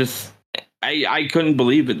just I couldn't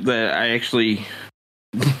believe it that I actually,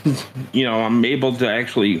 I'm able to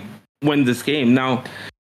actually win this game. Now,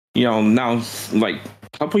 like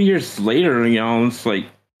a couple years later, it's like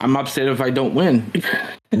I'm upset if I don't win.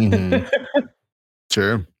 Mm-hmm.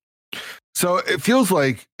 Sure. So it feels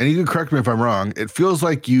like, and you can correct me if I'm wrong, it feels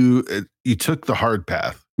like you took the hard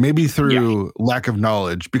path, maybe through lack of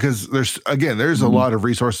knowledge, because there's a lot of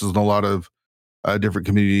resources and a lot of different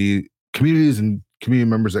communities and community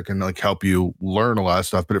members that can like help you learn a lot of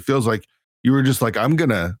stuff. But it feels like you were just like, I'm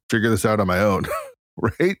gonna figure this out on my own,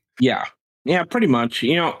 right? Yeah, pretty much.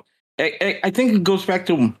 I think it goes back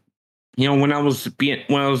to when I was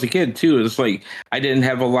a kid too. It's like I didn't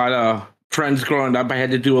have a lot of friends growing up. I had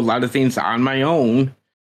to do a lot of things on my own.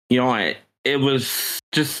 It was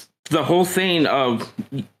just the whole thing of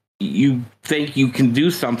you think you can do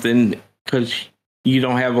something because you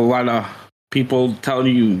don't have a lot of people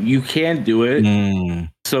telling you can do it.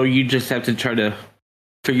 So you just have to try to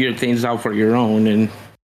figure things out for your own. And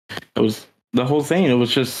it was the whole thing. It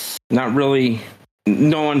was just not really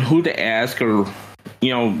knowing who to ask, or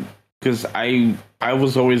because I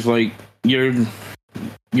was always like, you're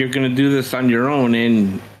gonna do this on your own,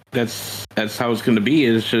 and that's how it's gonna be.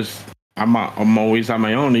 It's just I'm always on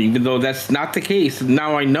my own, even though that's not the case.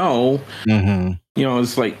 Now I know.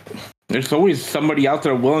 It's like there's always somebody out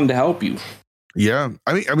there willing to help you. Yeah,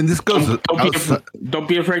 I mean, this goes. Don't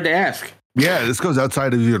be afraid to ask. Yeah, this goes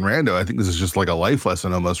outside of you and Rando. I think this is just like a life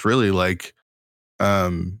lesson, almost. Really, like,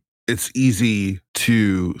 it's easy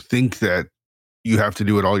to think that you have to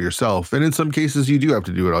do it all yourself, and in some cases, you do have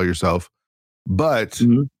to do it all yourself. But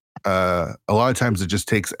a lot of times, it just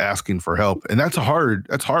takes asking for help, and that's hard.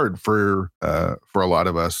 That's hard for a lot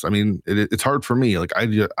of us. I mean, it's hard for me. Like,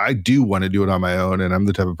 I do want to do it on my own, and I'm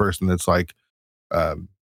the type of person that's like,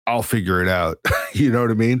 I'll figure it out. You know what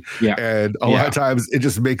I mean? Yeah. And a lot of times, it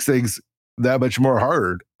just makes things that much more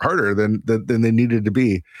harder than they needed to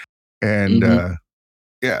be. And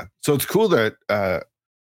so it's cool that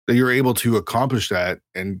you're able to accomplish that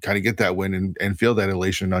and kind of get that win and feel that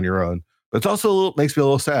elation on your own. But it's also makes me a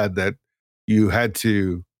little sad that you had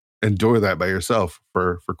to endure that by yourself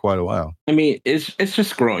for quite a while. I mean, it's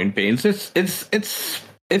just growing pains.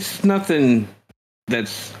 It's nothing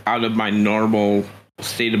that's out of my normal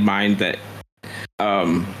state of mind that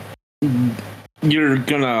you're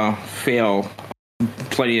gonna fail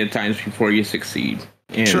plenty of times before you succeed.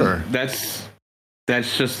 And sure. That's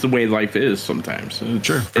just the way life is sometimes.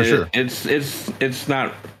 Sure. It's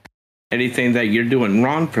not anything that you're doing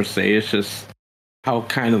wrong per se. It's just how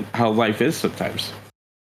life is sometimes.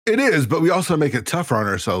 It is, but we also make it tougher on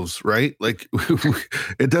ourselves, right? Like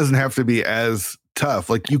it doesn't have to be as tough.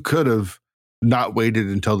 Like you could have not waited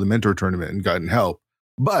until the mentor tournament and gotten help,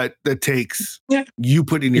 but that takes you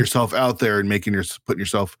putting yourself out there and putting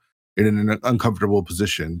yourself in an uncomfortable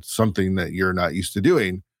position, something that you're not used to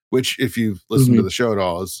doing, which if you've listened to the show at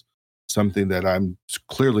all is something that I'm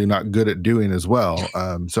clearly not good at doing as well.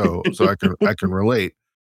 So I can relate.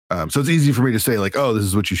 So it's easy for me to say like, oh, this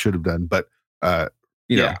is what you should have done. But,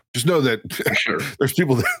 just know that there's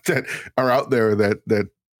people that are out there that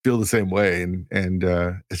feel the same way. And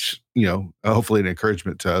it's, hopefully an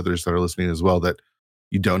encouragement to others that are listening as well, that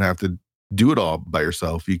you don't have to do it all by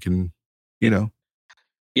yourself. You can,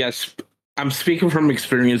 Yes, I'm speaking from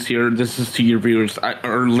experience here. This is to your viewers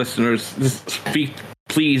or listeners.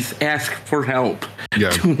 Please ask for help.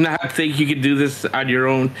 Yeah. Do not think you can do this on your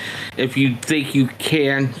own. If you think you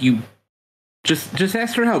can, you just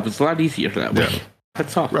ask for help. It's a lot easier that way. Yeah.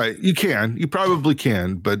 That's all. Right. You probably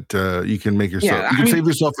can, but you can make yourself, save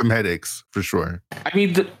yourself some headaches for sure. I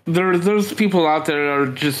mean, there's people out there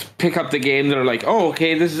that just pick up the game. They're like, oh,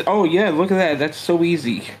 okay, look at that. That's so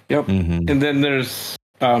easy. Yep. Mm-hmm. And then there's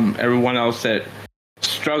everyone else that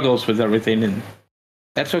struggles with everything, and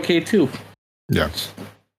that's okay too. Yeah.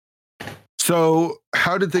 So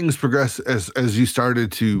how did things progress as you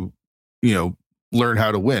started to, learn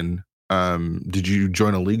how to win? Did you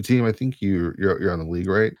join a league team? I think you're on the league,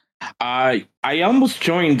 right? I almost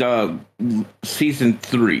joined season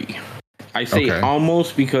 3. I say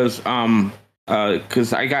almost because I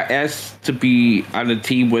got asked to be on a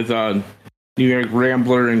team with New York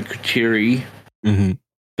Rambler and Kuchiri. Mm-hmm.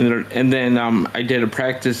 And then I did a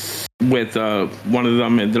practice with one of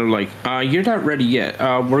them, and they're like, "You're not ready yet.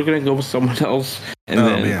 We're gonna go with someone else."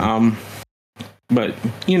 And but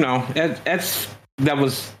that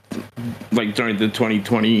was like during the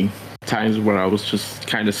 2020 times where I was just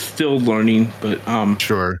kind of still learning. But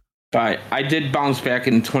sure. But I did bounce back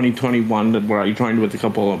in 2021 where I joined with a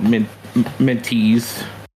couple of mentees.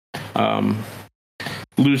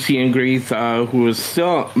 Lucy and Greeth, who was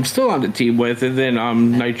I'm still on the team with, and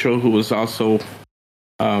then Nitro, who was also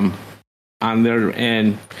on there,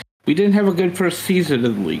 and we didn't have a good first season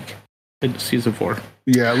of the league, in season 4.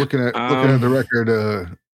 Yeah, looking at the record,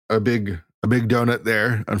 a big a big donut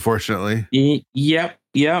there, unfortunately. Yep.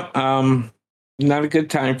 Not a good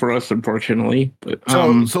time for us, unfortunately. But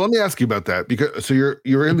So let me ask you about that, because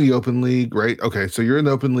you're in the open league, right? Okay, so you're in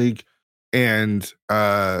the open league, and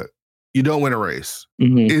you don't win a race.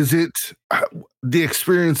 mhm. Is it the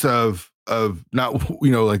experience of not,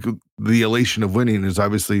 like the elation of winning is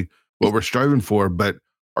obviously what we're striving for, but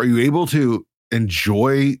are you able to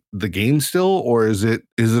enjoy the game still, or is it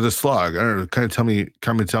a slog? I don't know. Kind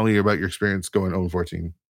of tell me about your experience going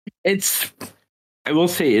 0-14. It's. I will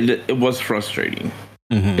say it was frustrating.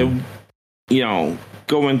 Mhm. It,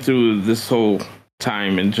 going through this whole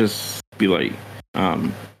time and just be like,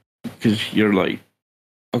 because you're like,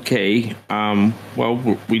 okay,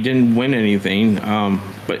 well, we didn't win anything,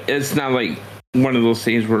 but it's not like one of those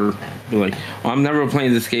things where you're like, well, I'm never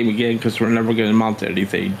playing this game again because we're never going to amount to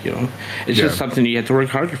anything. It's Yeah. just something you have to work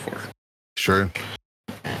harder for. Sure.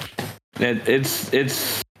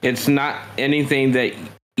 It's not anything that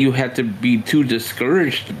you have to be too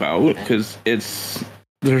discouraged about, because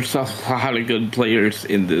there's a lot of good players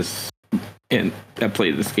in this and that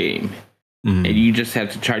play this game, Mhm. and you just have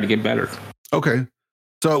to try to get better. Okay.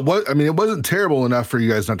 So it wasn't terrible enough for you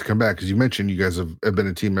guys not to come back, because you mentioned you guys have been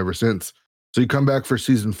a team ever since. So you come back for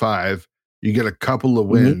season 5, you get a couple of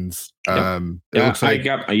wins. Yep. It looks like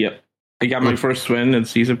I got my first win in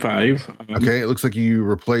season 5. Okay, it looks like you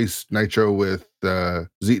replaced Nitro with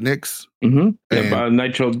Zetnix. But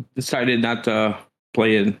Nitro decided not to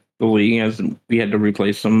play in the league, as we had to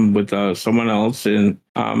replace him with someone else, and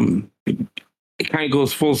it kind of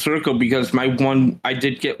goes full circle, because I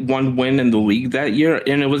did get one win in the league that year,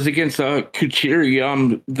 and it was against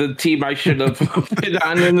Kuchiri, the team I should have been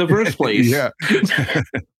on in the first place. Yeah.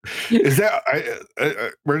 Is that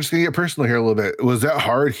we're just gonna get personal here a little bit. Was that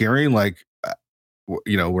hard hearing, like,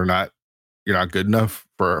 you're not good enough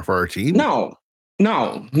for our team? No,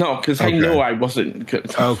 because I knew I wasn't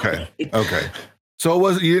good. Okay. So it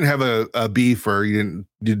wasn't, you didn't have a beef, or you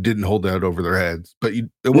didn't hold that over their heads, but it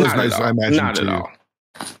was Not nice. at all. I imagine Not at all.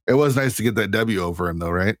 It was nice to get that W over him,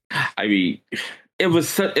 though, right? I mean, it was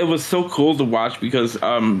so cool to watch, because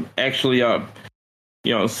actually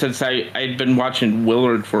since I'd been watching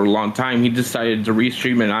Willard for a long time, he decided to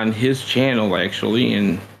restream it on his channel, actually,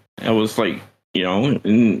 and I was like,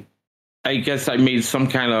 and I guess I made some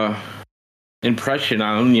kind of impression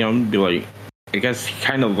on him, be like, I guess he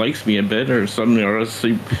kind of likes me a bit or something, or else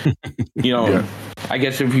Yeah. I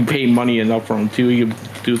guess if you pay money enough for him too, you can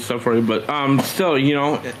do stuff for him. But still,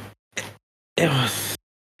 it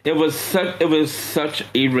was such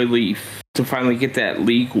a relief to finally get that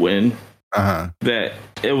league win. That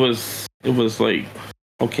it was like,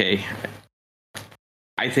 okay,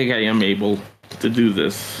 I think I am able to do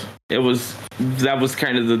this. That was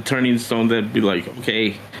kind of the turning stone, that'd be like,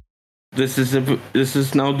 okay, this is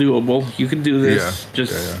now doable. You can do this.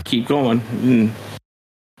 Just keep going.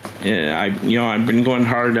 And I've been going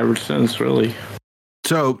hard ever since, really.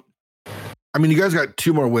 So, you guys got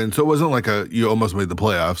 2 more wins, so it wasn't like you almost made the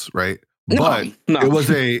playoffs, right? But no.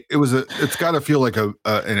 it's got to feel like a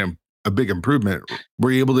big improvement.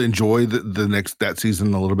 Were you able to enjoy that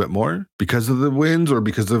season a little bit more because of the wins, or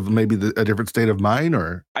because of maybe a different state of mind?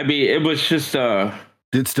 Or it was just did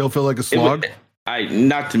it still feel like a slog?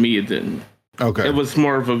 Not to me, it didn't. Okay. It was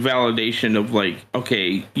more of a validation of like,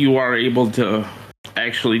 okay, you are able to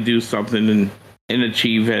actually do something and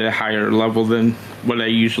achieve at a higher level than what I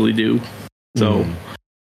usually do. So,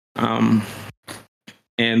 and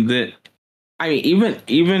that, even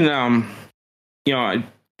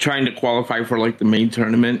trying to qualify for like the main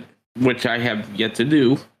tournament, which I have yet to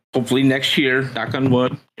do. Hopefully next year, knock on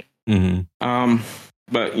wood.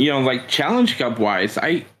 But like Challenge Cup wise,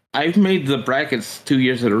 I've made the brackets 2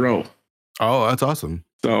 years in a row. Oh, that's awesome.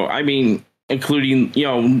 So including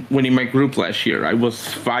winning my group last year. I was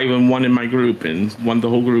 5-1 in my group and won the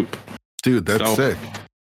whole group. Dude, that's sick.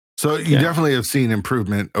 So you definitely have seen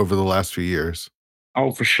improvement over the last few years.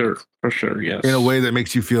 Oh, for sure, yes. In a way that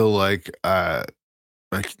makes you feel like you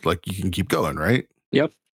can keep going, right?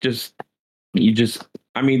 Yep.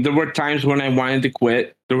 There were times when I wanted to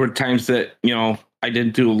quit. There were times that I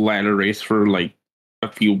didn't do a ladder race for like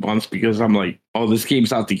a few months, because I'm like, oh, this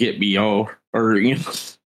game's out to get me, or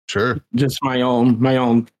sure, just my own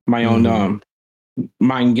mind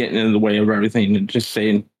getting in the way of everything, and just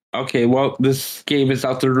saying, okay, well, this game is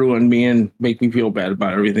out to ruin me and make me feel bad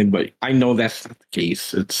about everything. But I know that's not the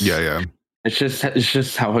case. It's It's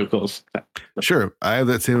just how it goes. Sure, I have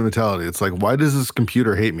that same mentality. It's like, why does this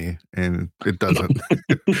computer hate me? And it doesn't.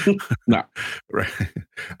 No. Right.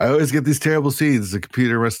 I always get these terrible seeds. The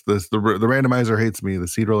computer must the randomizer hates me. The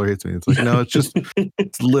seed roller hates me. It's like, no,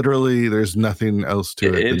 it's literally there's nothing else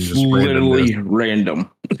to it. It's literally random.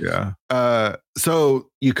 Yeah. So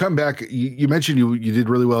you come back. You mentioned you did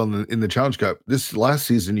really well in the Challenge Cup this last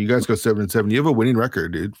season. You guys go 7-7. You have a winning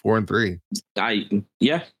record, dude. 4-3.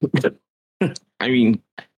 Yeah. I mean,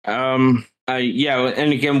 yeah,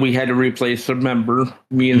 and again, we had to replace a member.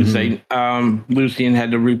 Me and Zane, Lucian had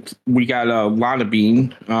to we got Lana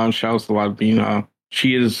Bean. Shout out to Lana Bean.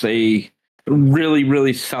 She is a really,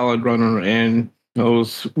 really solid runner, and I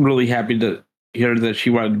was really happy to hear that she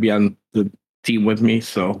wanted to be on the team with me.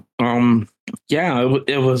 So, yeah,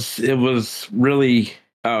 it was really.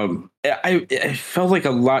 I felt like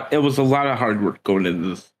it was a lot of hard work going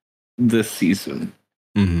into this season.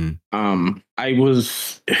 I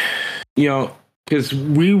was, because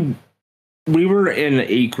we were in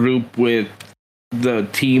a group with the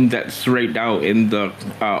team that's right now in the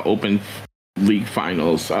Open League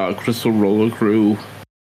Finals, Crystal Roller Crew.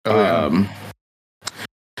 Then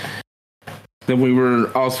we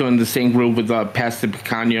were also in the same group with Pasta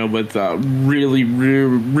Picanha with really, really,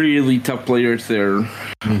 really tough players there.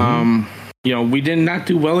 We did not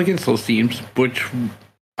do well against those teams, which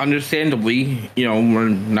understandably, we're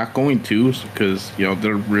not going to because,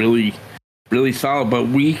 they're really, really solid, but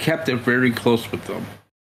we kept it very close with them.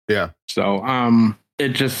 Yeah. So,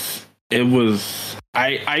 it was,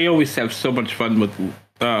 I always have so much fun with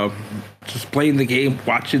just playing the game,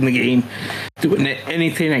 watching the game, doing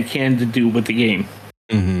anything I can to do with the game.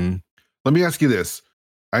 Let me ask you this.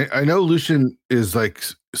 I know Lucian is like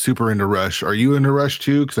super into Rush. Are you into Rush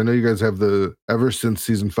too? Because I know you guys have ever since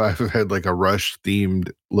season 5 have had like a Rush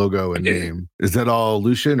themed logo and name. Is that all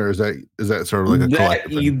Lucian, or is that sort of like a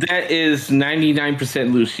collective thing? That is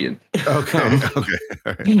 99% Lucian. Okay. Okay.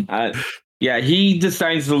 All right. Yeah, he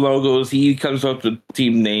designs the logos. He comes up with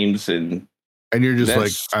team names, and you're just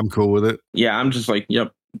like, I'm cool with it. Yeah, I'm just like,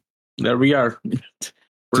 yep, there we are.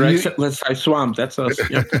 Let's Swamp. That's us.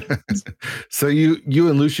 Yep. So you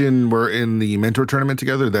and Lucian were in the mentor tournament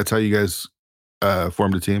together. That's how you guys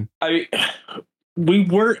formed a team. We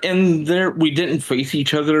were in there. We didn't face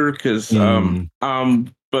each other because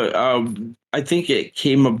but I think it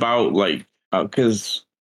came about like because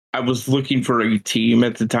I was looking for a team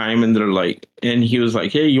at the time, and they're like, and he was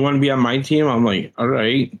like, "Hey, you want to be on my team?" I'm like, "All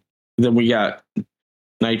right." Then we got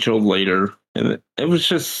Nitro later, and it was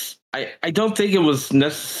just. I don't think it was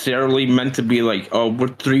necessarily meant to be like, oh, we're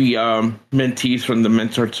 3 mentees from the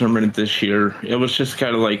mentor tournament this year. It was just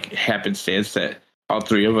kind of like happenstance that all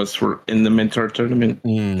 3 of us were in the mentor tournament.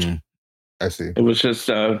 I see. It was just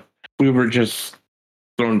we were just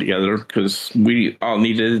thrown together because we all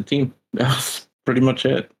needed a team. That was pretty much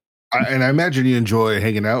it. And I imagine you enjoy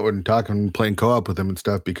hanging out and talking and playing co-op with him and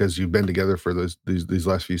stuff because you've been together for these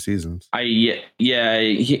last few seasons. He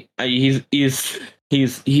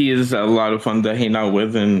is a lot of fun to hang out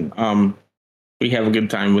with, and we have a good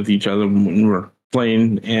time with each other when we're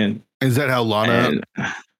playing. And is that how Lana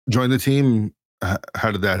joined the team?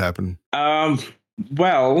 How did that happen?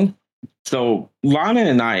 Well, so Lana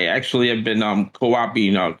and I actually have been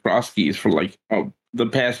co-oping cross keys for like the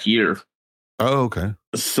past year. Oh, okay.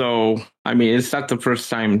 So, I mean, it's not the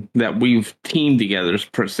first time that we've teamed together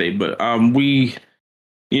per se, but we,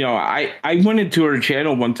 I went into her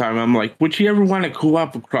channel one time. I'm like, would you ever want to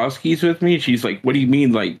co-op cross keys with me? She's like, what do you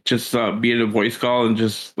mean? Like, just be in a voice call and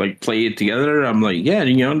just like play it together? I'm like, yeah,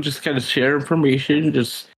 just kind of share information,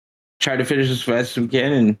 just try to finish as fast as we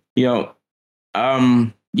can. And, yeah,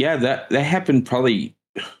 that happened probably,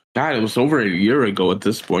 God, it was over a year ago at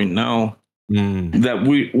this point now. That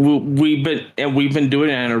we've been doing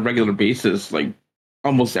it on a regular basis, like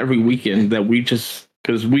almost every weekend. That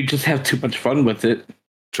because we just have too much fun with it.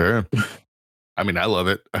 Sure. I mean, I love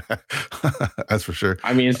it. That's for sure.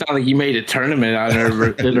 I mean, it's not like you made a tournament out of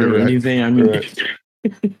it or anything. I mean,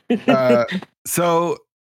 so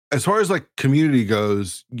as far as like community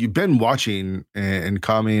goes, you've been watching and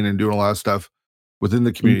commenting and doing a lot of stuff within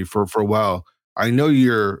the community for a while. I know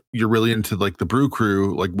you're really into like the Brew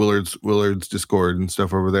Crew, like Willard's Discord and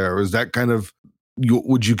stuff over there. Is that kind of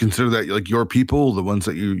would you consider that like your people, the ones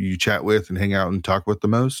that you chat with and hang out and talk with the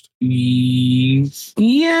most? Yeah,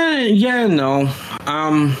 no.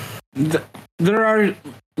 There are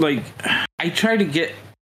like I try to get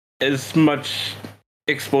as much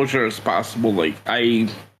exposure as possible. Like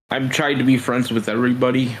I'm trying to be friends with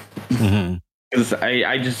everybody because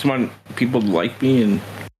I just want people to like me and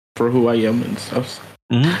for who I am and stuff.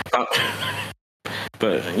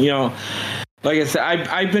 But like I said,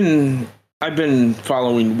 I've been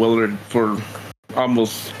following Willard for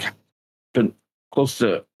almost been close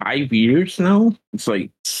to 5 years now. It's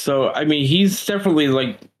like, so I mean, he's definitely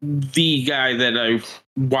like the guy that I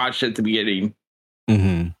watched at the beginning.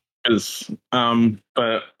 Mm-hmm.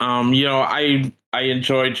 I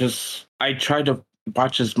enjoy I try to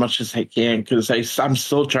watch as much as I can because I'm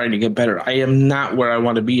still trying to get better. I am not where I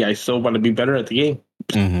want to be. I still want to be better at the game.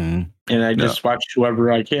 Mm-hmm. And I just watch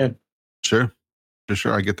whoever I can. Sure.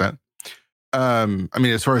 I get that. I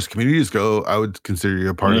mean, as far as communities go, I would consider you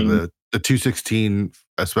a part of the 216,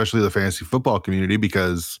 especially the fantasy football community,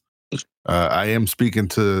 because I am speaking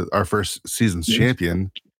to our first season's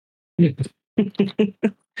champion. What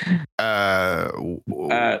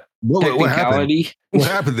happened? What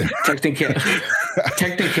happened there? Technicality.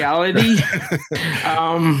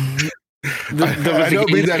 I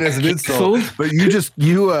don't mean that as an insult, but you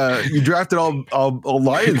drafted all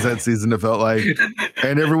Lions that season. It felt like,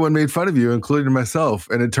 and everyone made fun of you, including myself.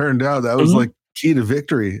 And it turned out that was like key to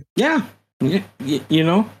victory. Yeah, yeah.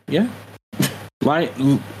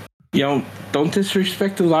 Don't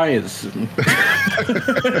disrespect the Lions.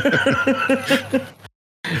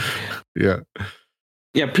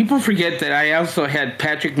 Yeah, people forget that I also had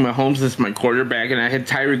Patrick Mahomes as my quarterback, and I had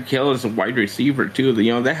Tyreek Hill as a wide receiver too.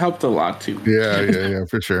 That helped a lot too. Yeah,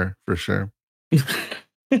 for sure.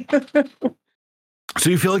 So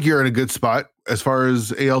you feel like you're in a good spot as far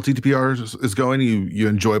as ALTTPR is going? You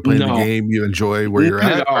enjoy playing the game? You enjoy where you're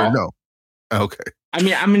at? Or no? Okay. I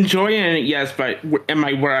mean, I'm enjoying it, yes, but am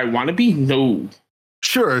I where I want to be? No.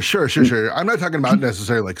 Sure. I'm not talking about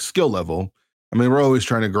necessarily like skill level. I mean, we're always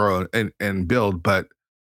trying to grow and build, but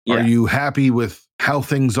are you happy with how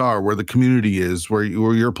things are, where the community is, where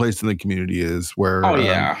your place in the community is? Where? Oh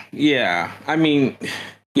yeah. I mean,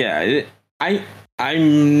 yeah.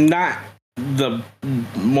 I'm not the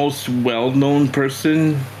most well-known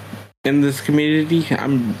person in this community.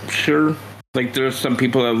 I'm sure. Like, there's some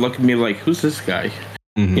people that look at me like, "Who's this guy?"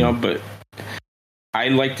 But I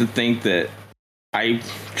like to think that I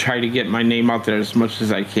try to get my name out there as much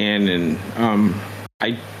as I can, and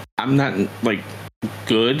I'm not like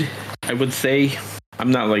good. I would say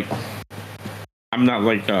I'm not like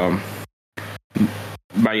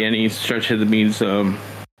by any stretch of the means.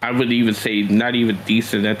 I would even say not even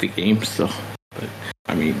decent at the game. So, but,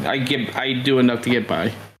 I mean, I do enough to get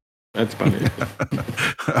by. That's about it.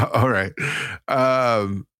 All right.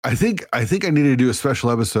 I think I need to do a special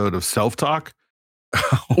episode of self-talk.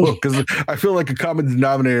 Because I feel like a common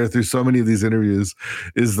denominator through so many of these interviews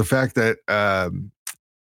is the fact that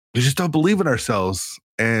we just don't believe in ourselves.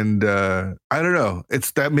 And I don't know.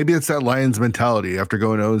 Maybe it's that Lions mentality after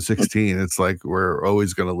going 0-16. It's like we're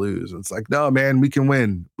always going to lose. It's like, no, man, we can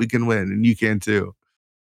win, and you can too.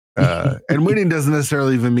 And winning doesn't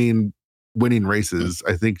necessarily even mean winning races.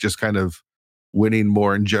 I think just kind of winning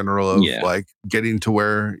more in general of like getting to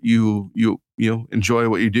where you enjoy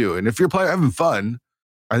what you do. And if you're having fun,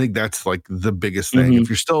 I think that's like the biggest thing.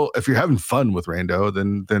 If you're having fun with Rando,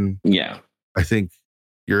 then I think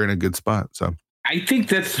you're in a good spot. So I think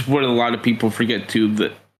that's what a lot of people forget too,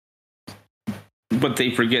 that what they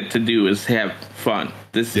forget to do is have fun.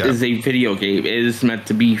 This is a video game. It is meant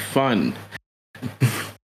to be fun.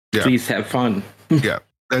 Please have fun. Yeah.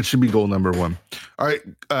 That should be goal number one. All right.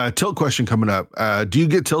 Tilt question coming up. Do you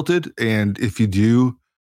get tilted? And if you do,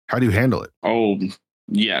 how do you handle it? Oh,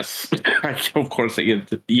 yes. Of course I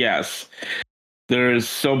get yes. There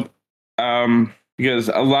is because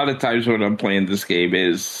a lot of times when I'm playing this game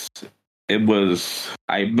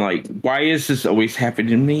I'm like, why is this always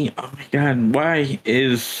happening to me? Oh my God, why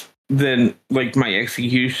is then like my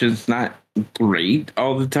execution's not great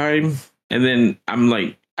all the time? And then I'm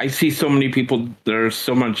like, I see so many people that are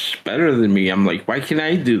so much better than me. I'm like, why can't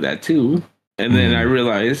I do that too? And then I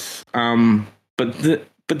realize, but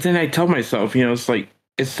then I tell myself, it's like,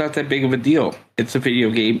 it's not that big of a deal. It's a video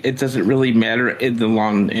game. It doesn't really matter in the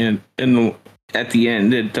long and at the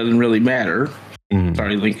end. It doesn't really matter.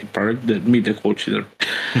 Sorry, Linkin Park. Didn't mean to quote you there.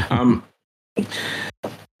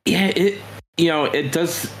 It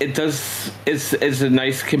does. It's a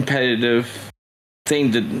nice competitive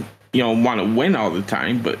thing to want to win all the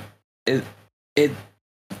time, but it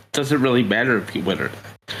doesn't really matter if you win or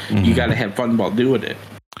not. You got to have fun while doing it.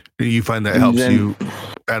 Do you find that helps you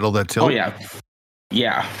battle that tilt? Oh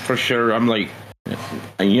yeah, for sure. I'm like,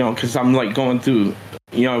 because I'm like going through,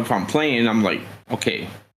 if I'm playing, I'm like, okay,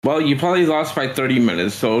 well, you probably lost by 30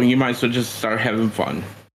 minutes, so you might as well just start having fun.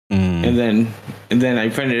 And then I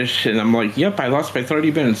finish, and I'm like, yep, I lost by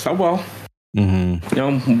 30 minutes. Oh well.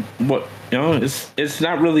 It's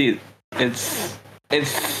not really. It's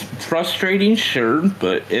it's frustrating, sure,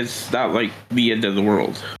 but it's not like the end of the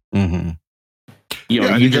world. Mm-hmm.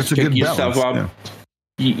 You just pick yourself up. Yeah.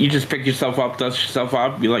 You just pick yourself up, dust yourself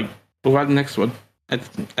off, be like, "What about the next one?"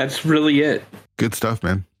 That's really it. Good stuff,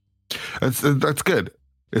 man. That's good.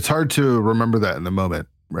 It's hard to remember that in the moment,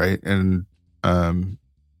 right? And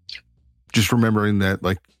just remembering that,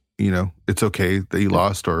 like, it's okay that you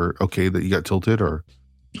lost, or okay that you got tilted, or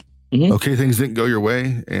okay things didn't go your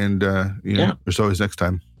way, and there's always next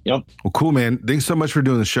time. Yep. Well, cool, man. Thanks so much for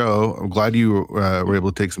doing the show. I'm glad you were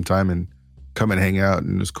able to take some time and come and hang out,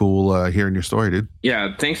 and it's cool hearing your story, dude.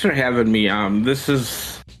 Yeah, thanks for having me. This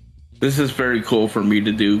is very cool for me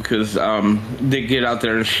to do, because to get out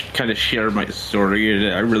there and kind of share my story,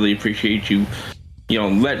 and I really appreciate you,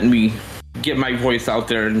 letting me get my voice out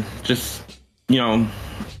there and just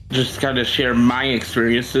kind of share my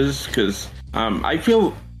experiences, because I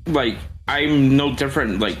feel like I'm no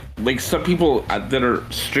different. Like some people that are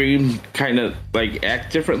stream kind of like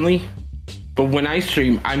act differently, but when I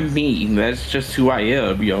stream, I'm me. That's just who I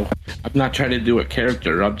am. I'm not trying to do a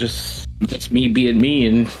character. That's me being me,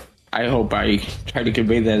 and I hope I try to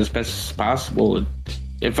convey that as best as possible. And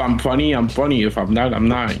if I'm funny, I'm funny. If I'm not, I'm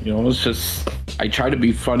not. It's just I try to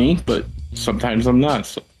be funny, but sometimes I'm not.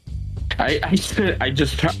 So I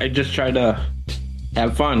just try to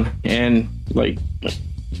have fun, and like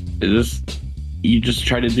you just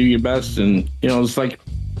try to do your best, and it's like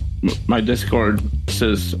my Discord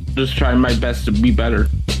says, just try my best to be better,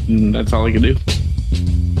 and that's all I can do.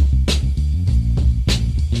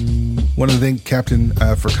 Want to thank Captain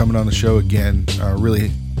for coming on the show again.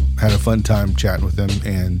 Really had a fun time chatting with him,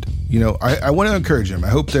 and I want to encourage him. I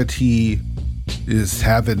hope that he is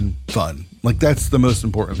having fun. Like, that's the most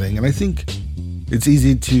important thing. And I think it's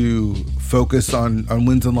easy to focus on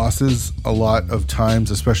wins and losses a lot of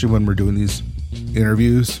times, especially when we're doing these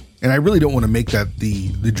interviews. And I really don't want to make that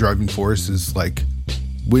the driving force, is like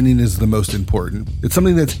winning is the most important. It's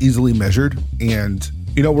something that's easily measured, and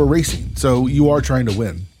we're racing, so you are trying to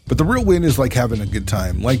win. But the real win is like having a good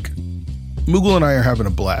time. Like, Moogle and I are having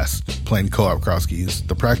a blast playing co-op cross keys.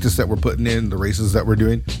 The practice that we're putting in, the races that we're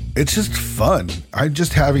doing, it's just fun. I'm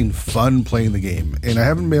just having fun playing the game, and I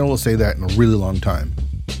haven't been able to say that in a really long time.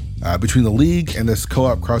 Between the league and this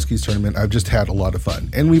co-op cross keys tournament, I've just had a lot of fun,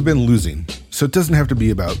 and we've been losing. So it doesn't have to be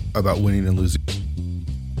about winning and losing.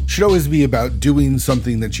 It should always be about doing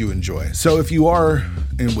something that you enjoy. So if you are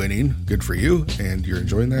in winning, good for you, and you're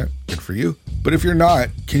enjoying that, good for you. But if you're not,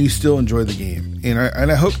 can you still enjoy the game?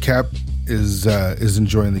 And I hope Cap is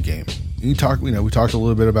enjoying the game. We talked a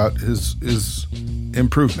little bit about his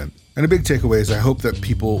improvement. And a big takeaway is I hope that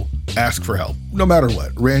people ask for help, no matter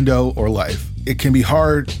what, rando or life. It can be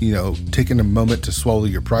hard, taking a moment to swallow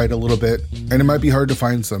your pride a little bit, and it might be hard to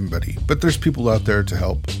find somebody, but there's people out there to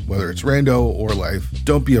help, whether it's rando or life.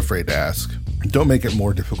 Don't be afraid to ask. Don't make it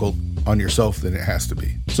more difficult on yourself than it has to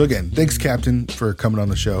be. So again, thanks, Captain, for coming on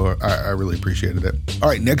the show. I really appreciated it. All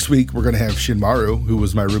right, next week we're going to have Shinmaru, who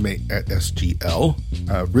was my roommate at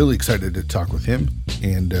SGL. Really excited to talk with him,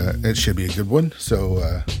 and it should be a good one.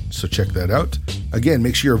 So check that out. Again,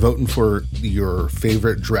 make sure you're voting for your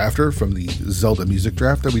favorite drafter from the Zelda music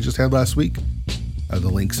draft that we just had last week. The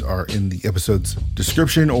links are in the episode's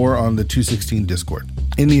description or on the 216 Discord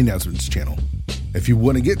in the announcements channel. If you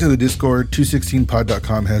want to get to the Discord,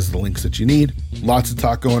 216pod.com has the links that you need. Lots of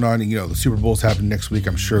talk going on. The Super Bowl's happening next week.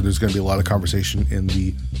 I'm sure there's going to be a lot of conversation in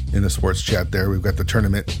the sports chat there. We've got the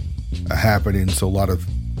tournament happening, so a lot of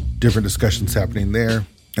different discussions happening there.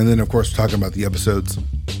 And then, of course, we're talking about the episodes,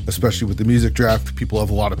 especially with the music draft. People have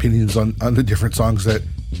a lot of opinions on the different songs that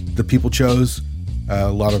the people chose.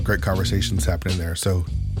 A lot of great conversations happening there. So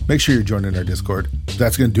make sure you're joining our Discord.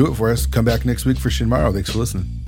 That's going to do it for us. Come back next week for Shinmaru. Thanks for listening.